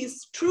really,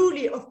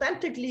 truly,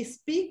 authentically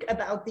speak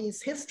about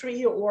these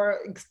history or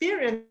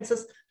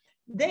experiences,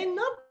 they're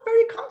not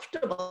very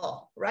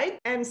comfortable, right?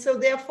 And so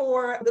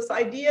therefore, this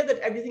idea that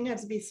everything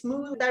has to be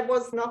smooth, that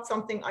was not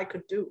something I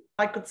could do.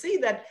 I could see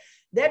that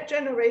that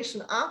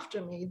generation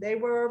after me, they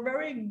were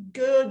very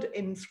good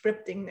in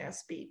scripting their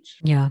speech.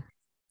 Yeah.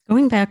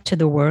 Going back to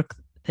the work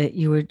that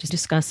you were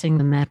discussing,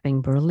 the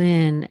Mapping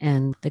Berlin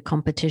and the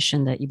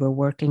competition that you were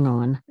working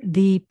on,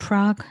 the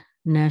Prague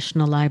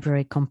National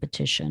Library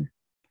competition,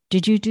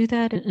 did you do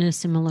that in a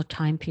similar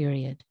time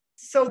period?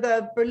 So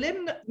the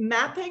Berlin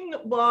mapping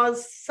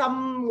was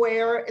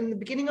somewhere in the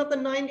beginning of the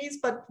 90s,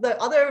 but the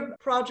other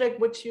project,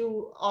 which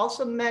you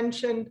also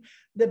mentioned,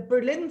 the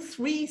Berlin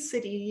 3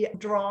 city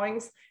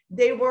drawings,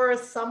 they were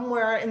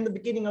somewhere in the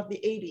beginning of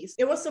the 80s.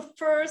 It was the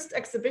first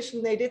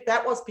exhibition they did.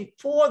 That was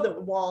before the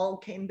wall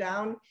came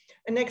down,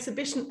 an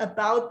exhibition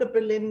about the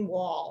Berlin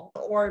Wall,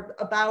 or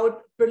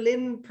about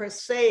Berlin per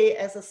se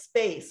as a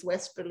space,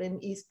 West Berlin,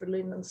 East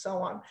Berlin, and so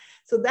on.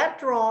 So that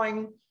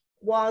drawing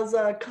was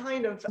a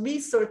kind of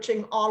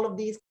researching all of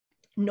these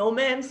no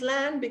man's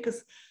land,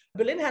 because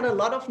Berlin had a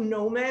lot of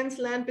no man's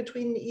land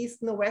between the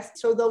East and the West.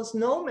 So those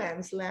no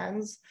man's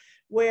lands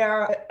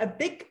were a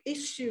big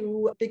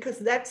issue, because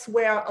that's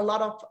where a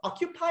lot of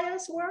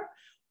occupiers were,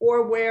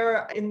 or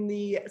where in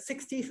the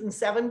 60s and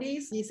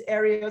 70s, these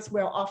areas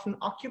were often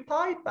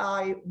occupied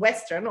by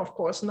Western, of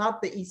course,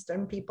 not the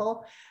Eastern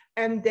people,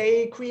 and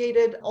they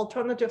created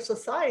alternative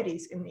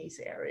societies in these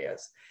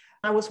areas.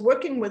 I was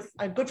working with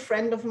a good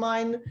friend of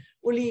mine,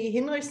 Uli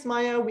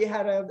Hinrichsmeyer. We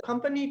had a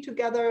company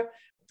together,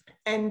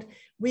 and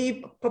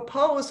we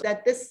proposed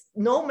that this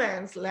no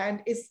man's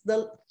land is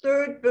the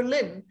third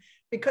Berlin,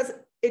 because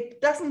it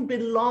doesn't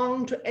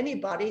belong to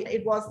anybody.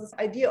 It was this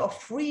idea of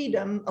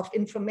freedom of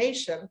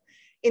information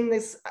in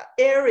this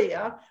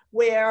area,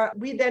 where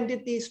we then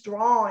did these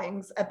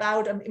drawings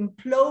about an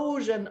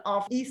implosion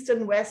of East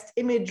and West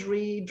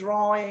imagery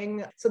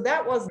drawing. So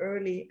that was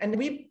early. And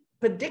we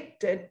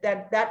predicted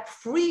that that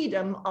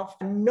freedom of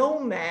no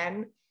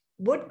man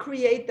would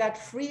create that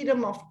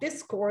freedom of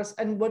discourse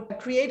and would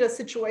create a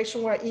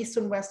situation where East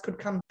and West could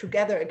come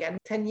together again.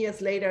 10 years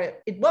later,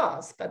 it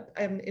was, but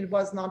it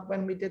was not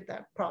when we did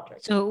that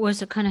project. So it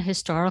was a kind of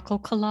historical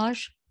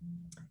collage?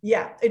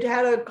 Yeah, it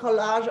had a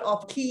collage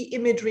of key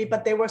imagery,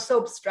 but they were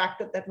so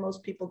abstracted that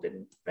most people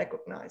didn't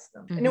recognize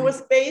them. Mm-hmm. And it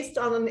was based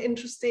on an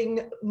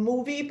interesting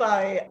movie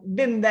by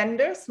Wim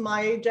Wenders,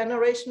 my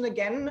generation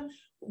again,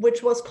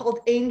 which was called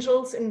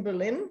Angels in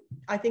Berlin,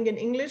 I think in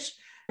English.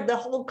 The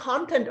whole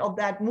content of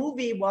that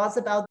movie was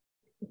about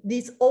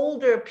these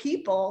older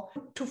people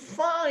to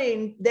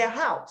find their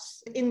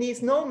house in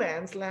these no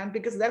man's land,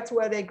 because that's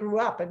where they grew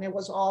up and it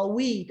was all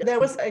weed.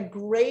 There was a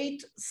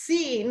great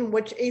scene,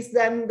 which is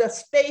then the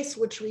space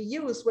which we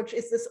use, which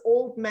is this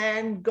old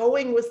man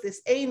going with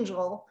this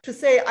angel to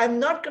say, I'm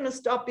not going to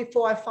stop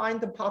before I find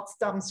the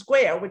Potsdam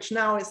Square, which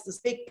now is this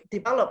big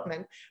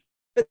development.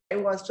 But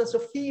it was just a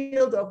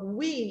field of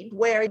weed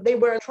where they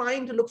were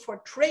trying to look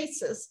for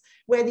traces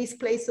where these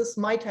places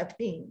might have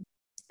been.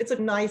 It's a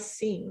nice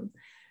scene.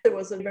 It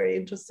was a very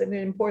interesting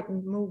and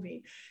important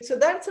movie. So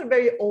that's a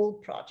very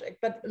old project.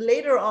 But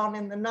later on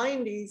in the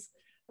 90s,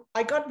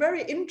 I got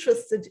very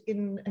interested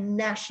in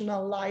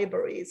national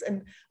libraries.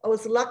 And I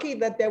was lucky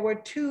that there were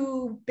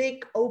two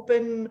big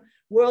open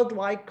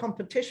worldwide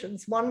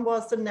competitions. One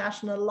was the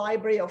National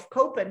Library of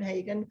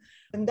Copenhagen,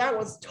 and that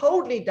was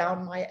totally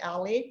down my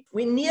alley.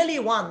 We nearly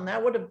won.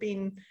 That would have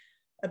been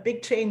a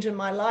big change in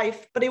my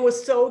life, but it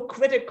was so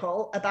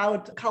critical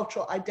about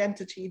cultural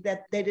identity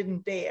that they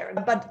didn't dare.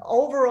 But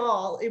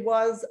overall, it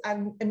was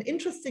an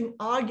interesting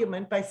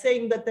argument by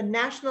saying that the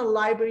National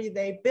Library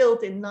they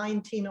built in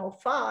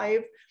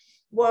 1905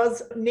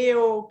 was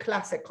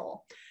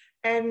neoclassical.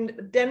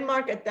 And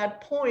Denmark at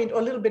that point,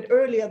 or a little bit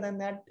earlier than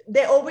that,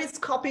 they always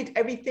copied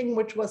everything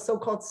which was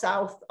so-called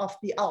south of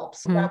the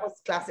Alps. That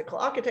was classical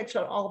architecture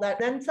and all that.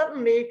 Then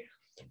suddenly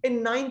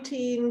in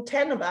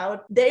 1910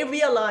 about, they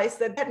realized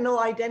that they had no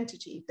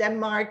identity.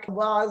 Denmark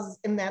was,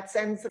 in that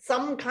sense,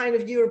 some kind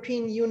of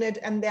European unit,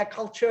 and their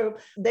culture,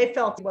 they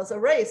felt, was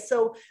erased.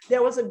 So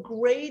there was a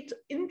great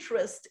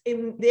interest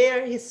in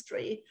their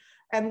history,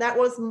 and that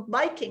was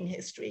Viking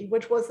history,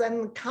 which was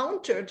then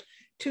countered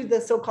to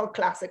the so-called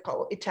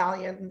classical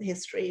Italian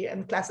history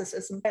and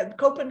classicism. And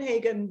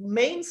Copenhagen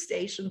main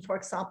station, for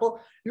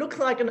example, looks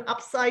like an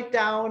upside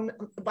down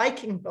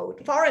Viking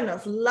boat.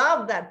 Foreigners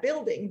love that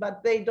building,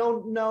 but they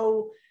don't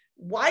know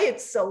why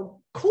it's so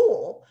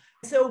cool.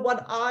 So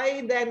what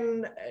I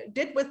then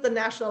did with the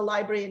National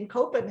Library in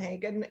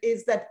Copenhagen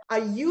is that I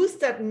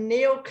used that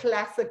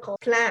neoclassical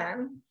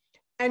plan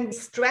and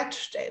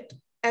stretched it,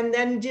 and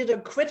then did a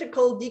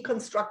critical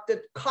deconstructed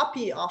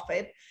copy of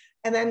it,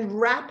 and then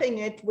wrapping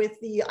it with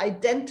the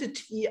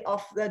identity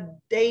of the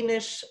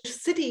Danish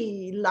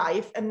city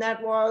life, and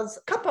that was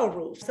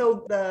Kapperud.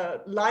 So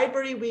the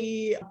library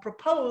we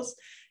proposed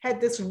had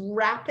this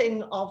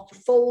wrapping of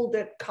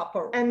folded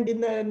copper. And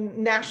in the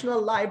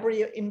National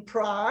Library in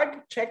Prague,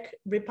 Czech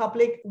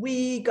Republic,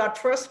 we got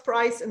first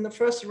prize in the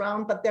first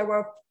round, but there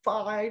were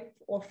 5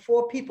 or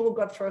 4 people who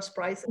got first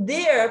prize.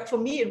 There, for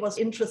me, it was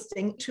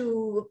interesting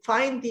to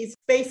find these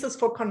spaces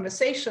for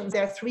conversations.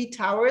 There are 3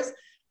 towers.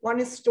 One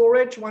is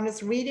storage, one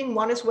is reading,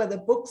 one is where the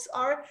books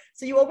are.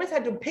 So you always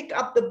had to pick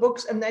up the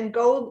books and then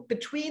go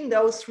between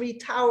those 3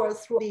 towers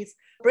through these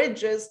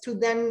bridges to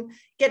then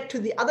get to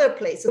the other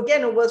place.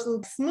 Again, it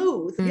wasn't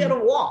smooth. You had to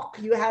walk,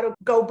 you had to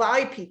go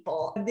by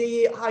people.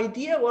 The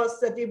idea was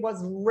that it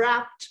was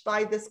wrapped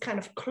by this kind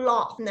of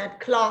cloth, and that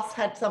cloth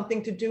had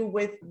something to do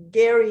with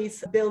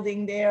Gary's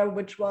building there,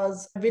 which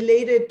was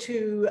related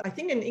to, I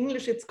think in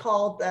English it's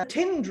called the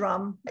Tin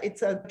Drum.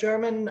 It's a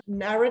German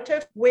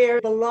narrative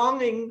where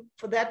belonging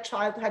for that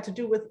child had to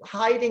do with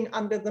hiding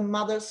under the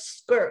mother's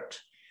skirt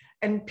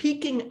and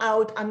peeking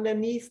out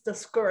underneath the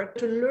skirt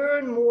to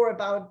learn more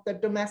about the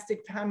domestic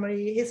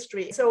family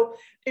history. So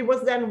it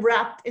was then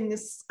wrapped in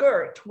this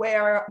skirt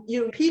where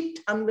you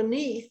peeked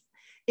underneath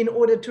in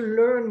order to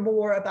learn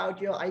more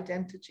about your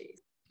identity.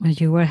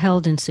 You were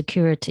held in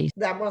security.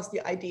 That was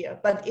the idea.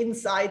 But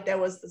inside there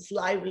was this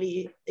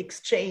lively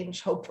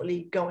exchange,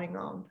 hopefully, going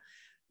on.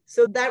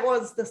 So that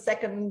was the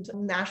second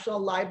National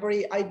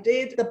Library I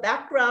did. The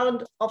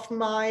background of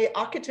my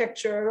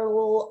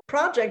architectural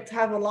projects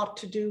have a lot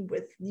to do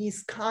with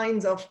these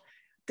kinds of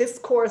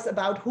discourse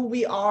about who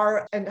we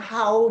are and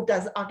how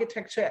does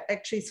architecture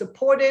actually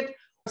support it,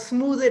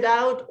 smooth it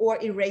out,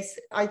 or erase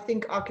it. I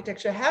think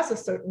architecture has a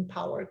certain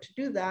power to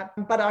do that.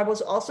 But I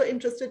was also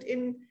interested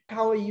in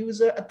how a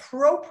user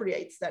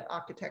appropriates that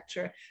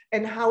architecture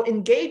and how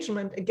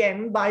engagement,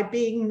 again, by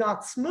being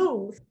not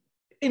smooth,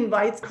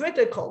 invites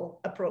critical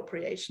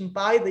appropriation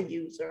by the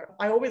user.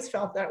 I always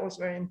felt that was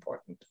very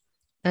important.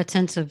 That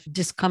sense of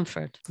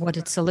discomfort, what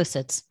it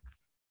solicits.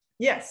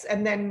 Yes,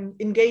 and then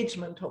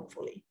engagement,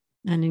 hopefully.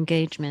 And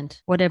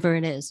engagement, whatever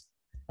it is.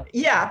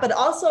 Yeah, but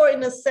also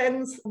in a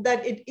sense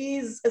that it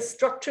is a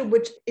structure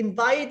which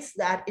invites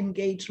that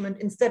engagement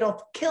instead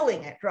of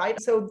killing it,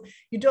 right? So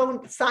you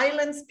don't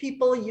silence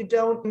people, you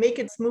don't make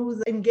it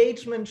smooth.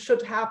 Engagement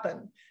should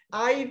happen.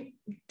 I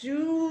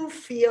do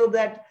feel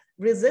that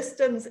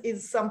resistance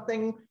is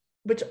something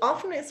which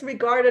often is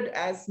regarded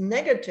as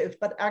negative,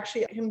 but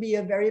actually can be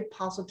a very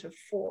positive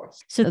force.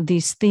 So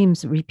these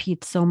themes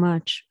repeat so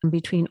much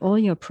between all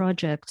your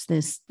projects,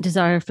 this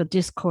desire for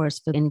discourse,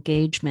 for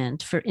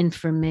engagement, for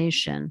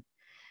information,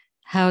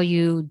 how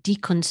you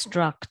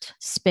deconstruct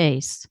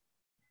space.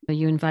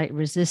 You invite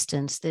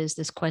resistance. There's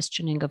this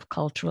questioning of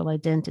cultural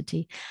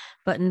identity.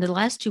 But in the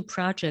last 2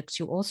 projects,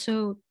 you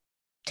also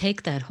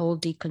take that whole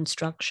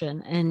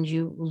deconstruction and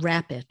you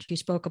wrap it. You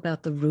spoke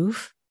about the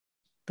roof,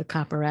 the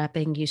copper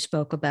wrapping. You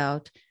spoke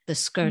about the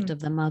skirt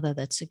of the mother,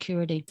 that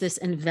security. This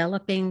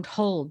enveloping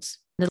holds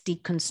the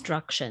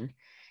deconstruction.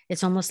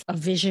 It's almost a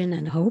vision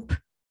and hope.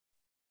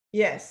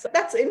 Yes,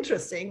 that's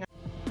interesting.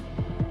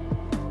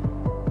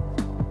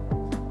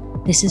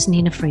 This is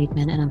Nina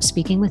Friedman, and I'm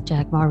speaking with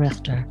Dagmar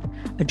Richter,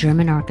 a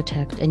German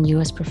architect and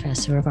U.S.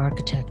 professor of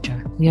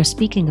architecture. We are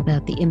speaking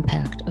about the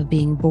impact of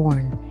being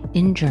born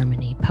in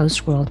Germany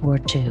post-World War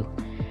II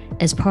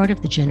as part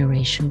of the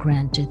generation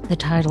granted the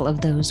title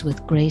of those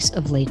with grace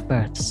of late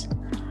births,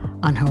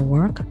 on her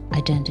work,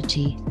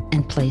 identity,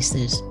 and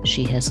places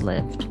she has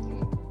lived.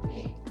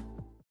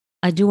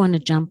 I do want to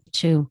jump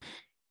to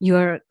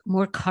your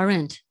more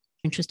current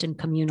interest in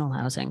communal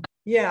housing.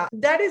 Yeah,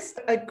 that is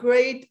a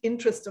great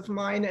interest of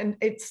mine. And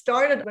it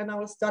started when I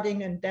was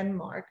studying in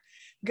Denmark,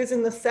 because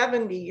in the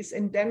 70s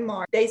in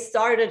Denmark, they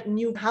started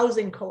new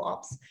housing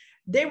co-ops.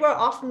 They were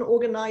often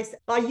organized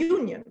by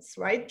unions,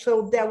 right?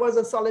 So there was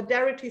a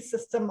solidarity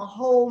system, a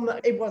home.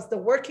 It was the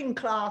working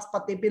class,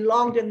 but they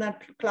belonged in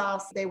that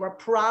class. They were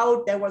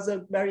proud. There was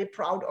a very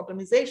proud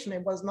organization.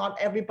 It was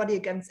not everybody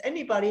against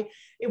anybody.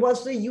 It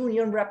was the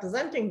union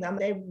representing them.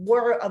 They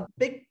were a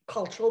big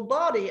cultural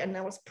body, and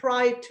there was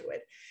pride to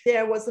it.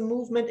 There was a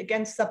movement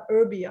against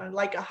suburbia,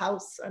 like a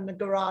house and a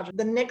garage.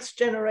 The next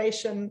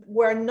generation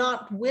were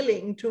not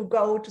willing to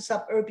go to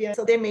suburbia,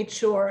 so they made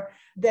sure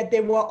that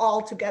they were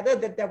all together,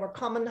 that there were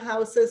common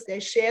houses, they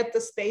shared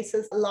the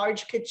spaces, a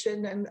large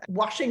kitchen and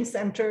washing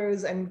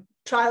centers and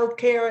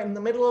childcare in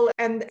the middle,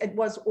 and it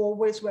was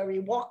always very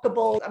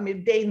walkable. I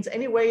mean, Danes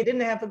anyway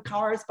didn't have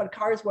cars, but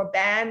cars were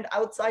banned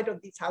outside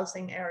of these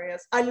housing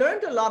areas. I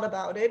learned a lot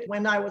about it.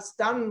 When I was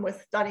done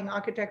with studying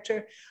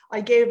architecture, I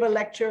gave a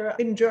lecture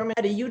in Germany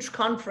at a huge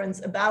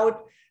conference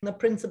about the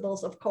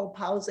principles of co-op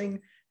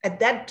housing at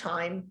that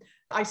time.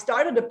 I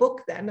started a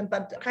book then,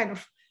 but kind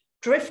of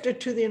drifted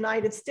to the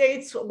United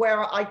States,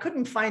 where I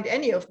couldn't find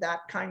any of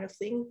that kind of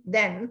thing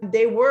then.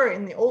 They were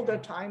in the older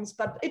times,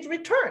 but it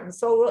returned.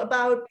 So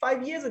about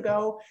 5 years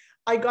ago,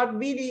 I got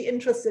really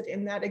interested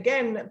in that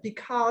again,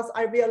 because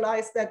I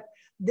realized that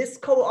this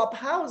co-op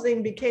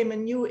housing became a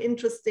new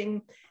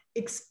interesting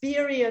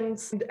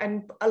experience,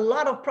 and a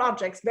lot of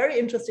projects, very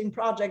interesting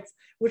projects,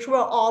 which were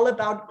all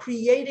about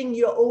creating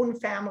your own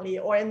family,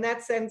 or in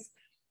that sense,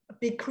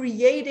 be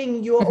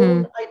creating your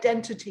own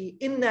identity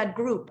in that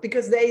group,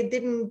 because they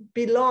didn't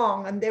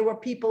belong and they were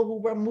people who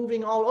were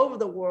moving all over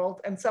the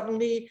world, and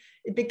suddenly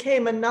it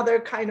became another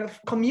kind of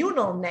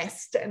communal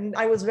nest, and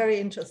I was very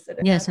interested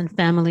in Yes, that. and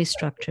family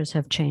structures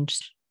have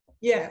changed.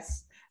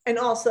 Yes. And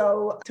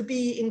also to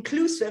be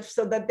inclusive,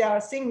 so that there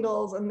are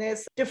singles and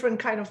there's different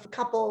kind of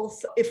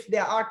couples, if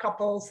there are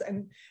couples,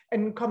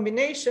 and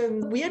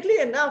combinations. Weirdly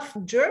enough,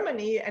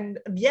 Germany and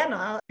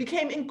Vienna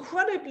became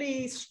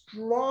incredibly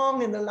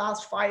strong in the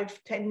last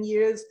 5-10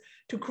 years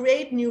to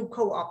create new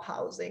co-op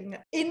housing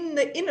in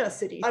the inner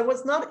city. I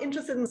was not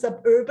interested in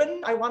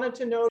suburban. I wanted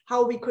to know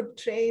how we could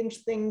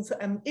change things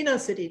in inner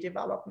city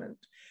development.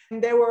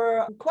 And there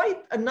were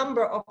quite a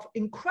number of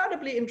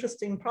incredibly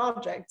interesting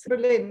projects.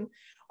 Berlin,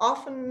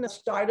 often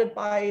started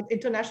by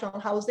international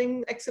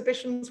housing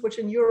exhibitions, which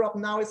in Europe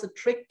now is a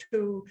trick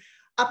to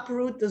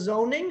uproot the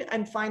zoning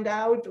and find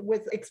out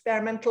with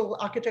experimental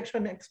architecture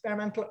and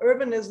experimental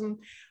urbanism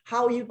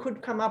how you could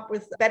come up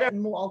with better,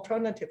 more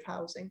alternative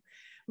housing.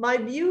 My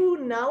view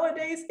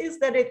nowadays is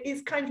that it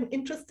is kind of an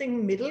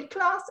interesting middle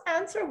class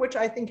answer, which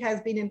I think has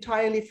been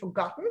entirely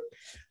forgotten,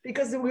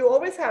 because we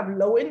always have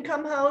low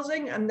income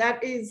housing, and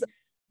that is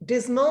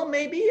dismal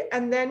maybe,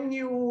 and then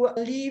you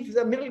leave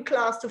the middle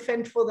class to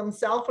fend for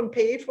themselves and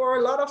pay for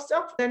a lot of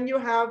stuff. Then you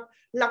have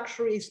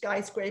luxury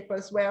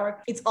skyscrapers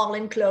where it's all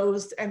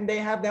enclosed and they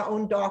have their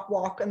own dog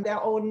walk and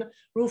their own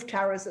roof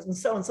terraces and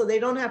so on, so they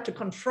don't have to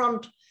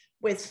confront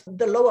with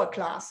the lower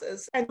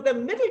classes. And the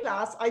middle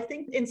class, I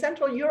think, in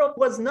Central Europe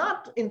was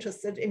not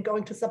interested in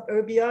going to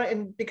suburbia,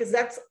 and because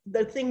that's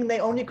the thing they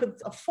only could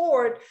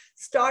afford,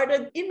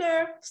 started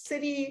inner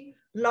city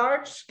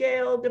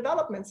large-scale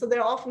development. So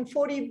there are often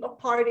 40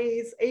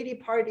 parties, 80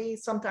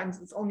 parties,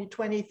 sometimes it's only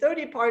 20,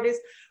 30 parties,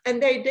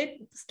 and they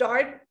did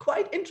start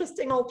quite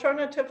interesting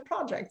alternative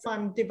projects.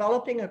 I'm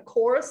developing a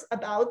course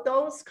about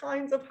those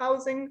kinds of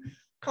housing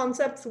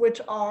concepts, which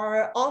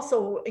are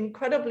also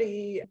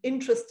incredibly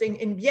interesting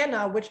in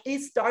Vienna, which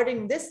is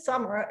starting this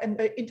summer, an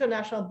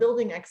international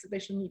building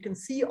exhibition. You can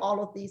see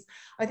all of these.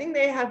 I think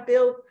they have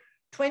built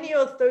 20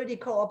 or 30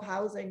 co-op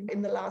housing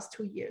in the last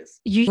 2 years.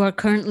 You are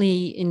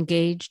currently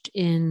engaged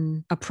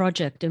in a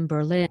project in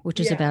Berlin, which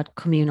is about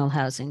communal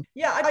housing.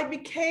 Yeah, I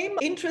became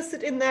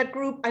interested in that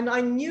group, and I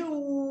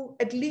knew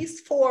at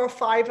least 4 or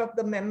 5 of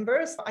the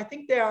members. I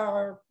think there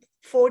are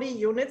 40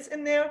 units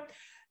in there.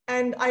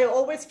 And I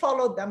always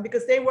followed them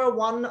because they were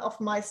one of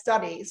my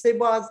studies. It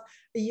was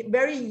a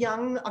very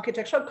young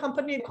architectural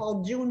company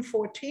called June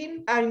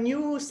 14. I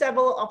knew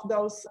several of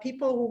those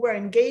people who were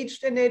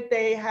engaged in it.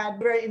 They had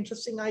very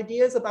interesting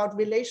ideas about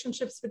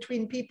relationships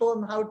between people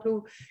and how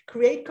to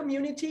create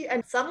community.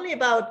 And suddenly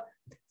about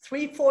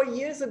 3-4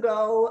 years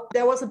ago,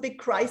 there was a big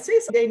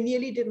crisis. They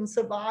nearly didn't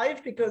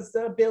survive because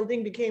the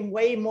building became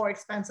way more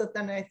expensive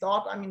than I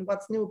thought. I mean,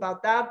 what's new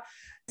about that?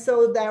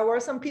 So there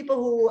were some people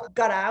who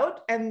got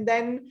out, and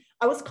then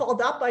I was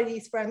called up by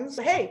these friends.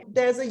 Hey,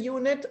 there's a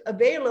unit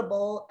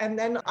available. And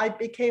then I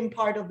became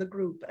part of the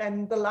group.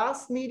 And the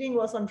last meeting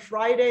was on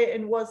Friday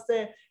and was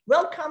the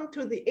welcome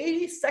to the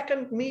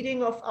 82nd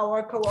meeting of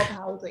our co-op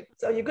housing.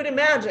 So you could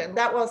imagine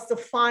that was the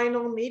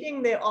final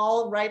meeting. They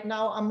all right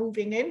now are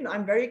moving in.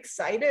 I'm very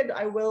excited.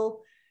 I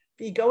will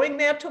be going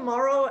there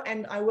tomorrow,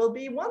 and I will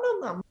be one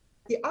of them.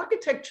 The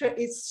architecture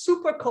is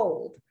super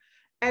cold.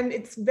 And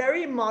it's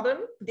very modern.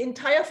 The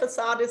entire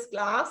facade is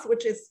glass,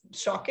 which is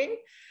shocking.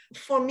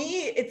 For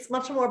me, it's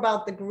much more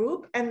about the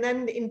group. And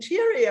then the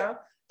interior,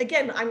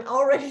 again, I'm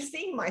already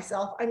seeing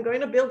myself. I'm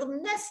going to build a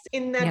nest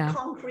in that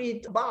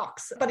concrete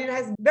box. But it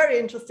has very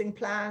interesting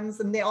plans,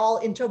 and they're all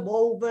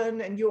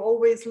interwoven, and you're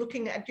always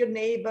looking at your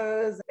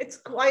neighbors. It's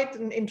quite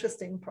an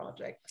interesting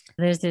project.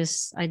 There's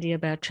this idea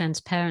about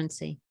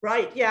transparency.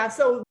 Right, yeah.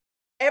 So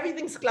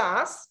everything's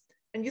glass.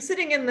 And you're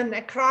sitting in the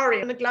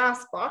necrarium in a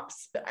glass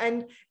box,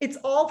 and it's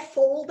all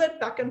folded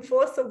back and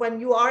forth. So when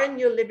you are in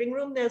your living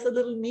room, there's a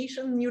little niche,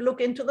 and you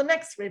look into the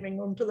next living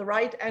room to the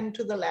right and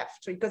to the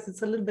left, because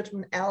it's a little bit of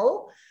an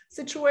L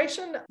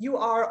situation. You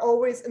are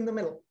always in the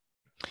middle.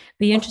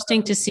 Be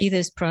interesting to see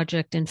this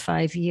project in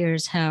 5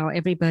 years, how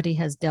everybody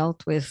has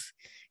dealt with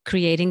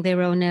creating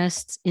their own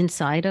nests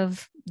inside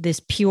of this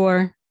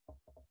pure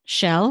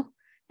shell,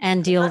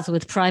 And deals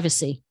with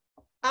privacy.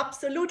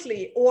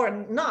 Absolutely,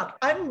 or not.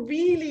 I'm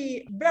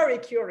really very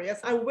curious.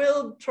 I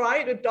will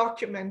try to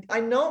document. I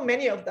know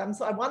many of them,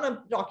 so I want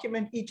to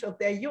document each of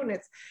their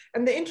units.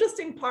 And the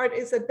interesting part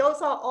is that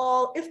those are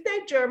all, if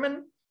they're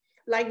German,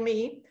 like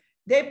me,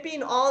 they've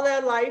been all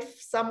their life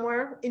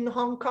somewhere in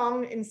Hong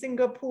Kong, in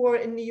Singapore,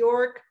 in New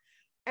York.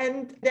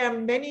 And there are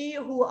many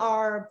who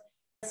are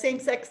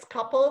same-sex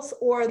couples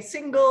or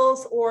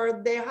singles,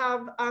 or they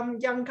have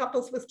young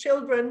couples with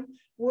children,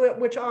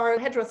 which are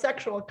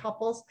heterosexual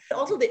couples.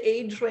 Also, the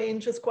age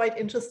range is quite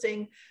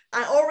interesting.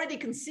 I already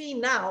can see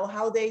now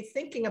how they're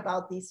thinking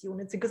about these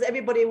units, because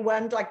everybody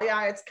went like,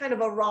 yeah, it's kind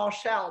of a raw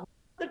shell.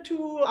 The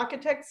two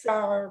architects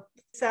are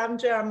Sam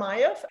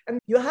Jeremiah and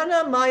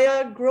Johanna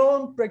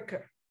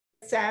Meyer-Groenbrücker.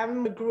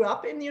 Sam grew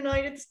up in the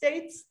United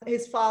States.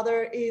 His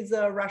father is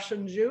a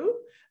Russian Jew,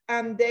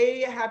 and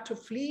they had to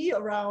flee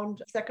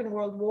around Second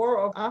World War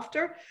or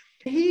after.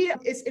 He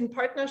is in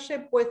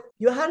partnership with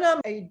Johanna,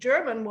 a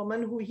German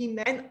woman who he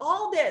met, and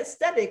all their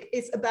aesthetic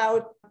is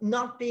about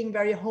not being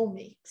very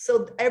homey.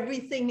 So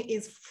everything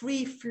is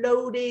free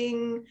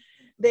floating.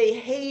 They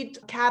hate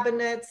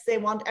cabinets. They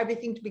want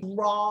everything to be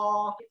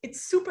raw.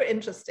 It's super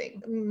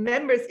interesting.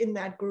 Members in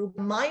that group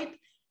might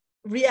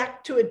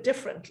react to it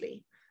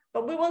differently,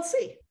 but we will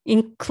see.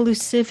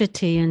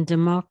 Inclusivity and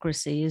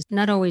democracy is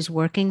not always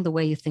working the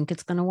way you think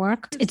it's going to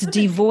work. It's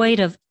devoid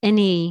of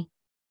any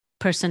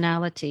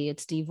personality.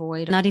 It's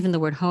devoid, not even the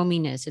word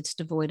hominess. It's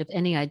devoid of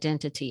any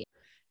identity.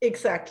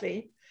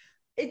 Exactly.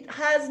 It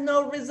has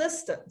no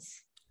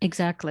resistance.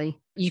 Exactly.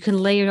 You can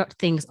layer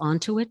things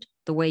onto it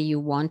the way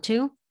you want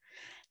to,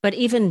 but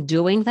even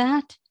doing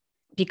that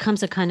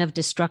becomes a kind of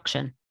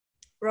destruction.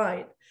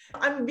 Right.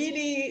 I'm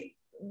really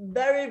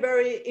very,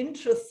 very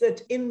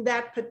interested in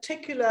that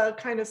particular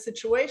kind of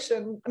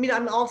situation. I mean,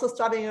 I'm also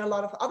studying a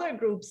lot of other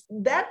groups.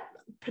 That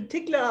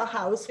particular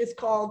house is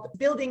called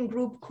Building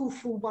Group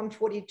Khufu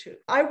 142.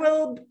 I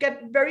will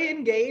get very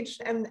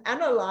engaged and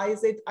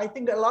analyze it, I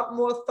think, a lot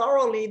more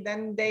thoroughly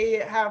than they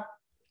have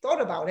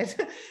thought about it.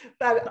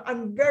 But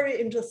I'm very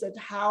interested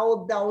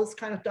how those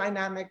kind of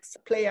dynamics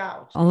play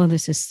out. All of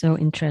this is so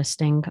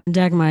interesting.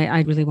 Dagmar,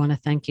 I really want to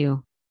thank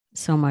you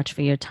so much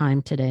for your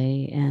time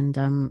today. And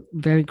I'm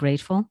very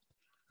grateful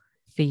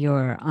for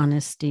your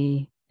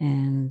honesty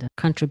and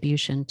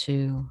contribution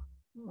to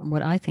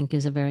what I think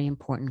is a very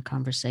important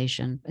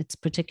conversation. It's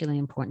particularly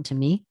important to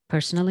me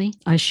personally.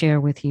 I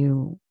share with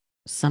you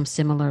some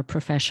similar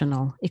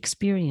professional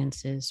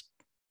experiences,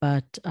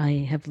 but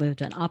I have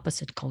lived an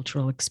opposite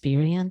cultural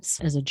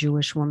experience as a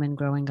Jewish woman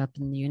growing up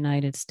in the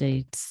United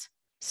States,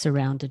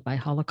 surrounded by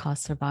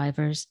Holocaust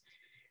survivors.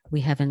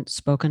 We haven't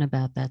spoken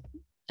about that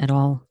at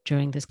all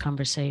during this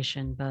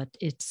conversation, but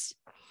it's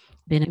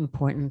been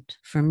important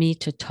for me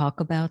to talk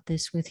about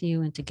this with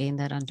you and to gain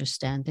that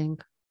understanding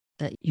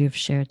that you've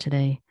shared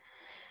today.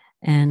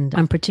 And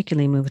I'm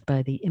particularly moved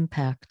by the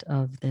impact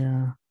of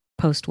the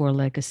post-war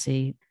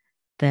legacy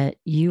that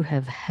you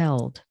have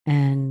held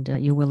and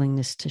your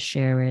willingness to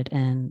share it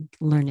and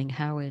learning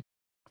how it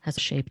has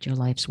shaped your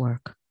life's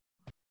work.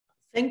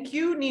 Thank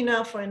you,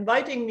 Nina, for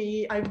inviting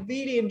me. I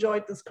really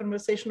enjoyed this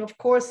conversation, of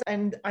course,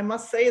 and I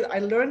must say that I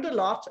learned a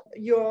lot.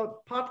 Your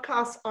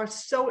podcasts are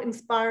so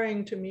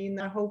inspiring to me, and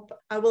I hope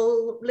I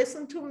will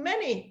listen to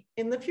many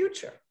in the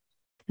future.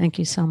 Thank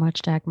you so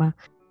much, Dagmar.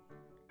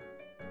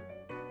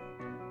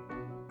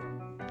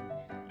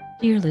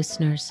 Dear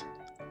listeners,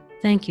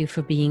 thank you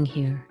for being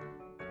here.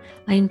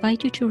 I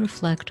invite you to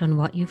reflect on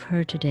what you've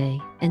heard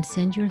today and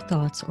send your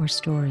thoughts or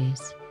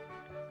stories.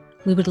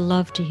 We would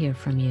love to hear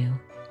from you.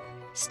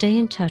 Stay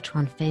in touch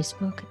on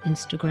Facebook,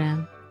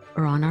 Instagram,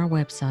 or on our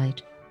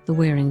website,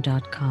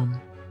 thewaring.com.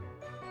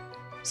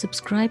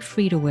 Subscribe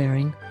free to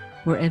Waring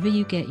wherever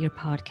you get your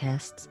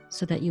podcasts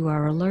so that you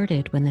are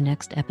alerted when the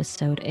next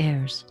episode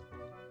airs.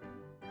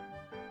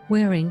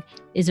 Waring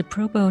is a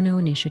pro bono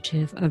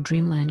initiative of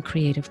Dreamland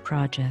Creative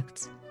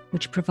Projects,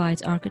 which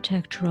provides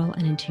architectural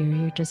and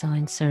interior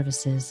design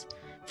services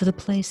for the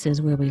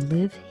places where we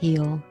live,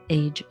 heal,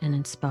 age, and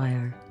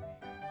inspire.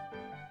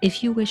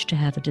 If you wish to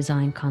have a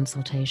design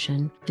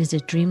consultation,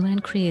 visit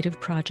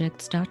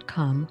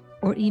dreamlandcreativeprojects.com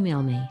or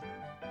email me,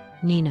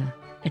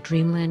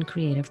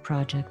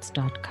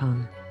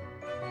 nina@dreamlandcreativeprojects.com.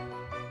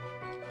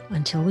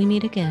 Until we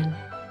meet again,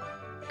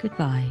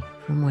 goodbye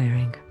from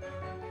Waring.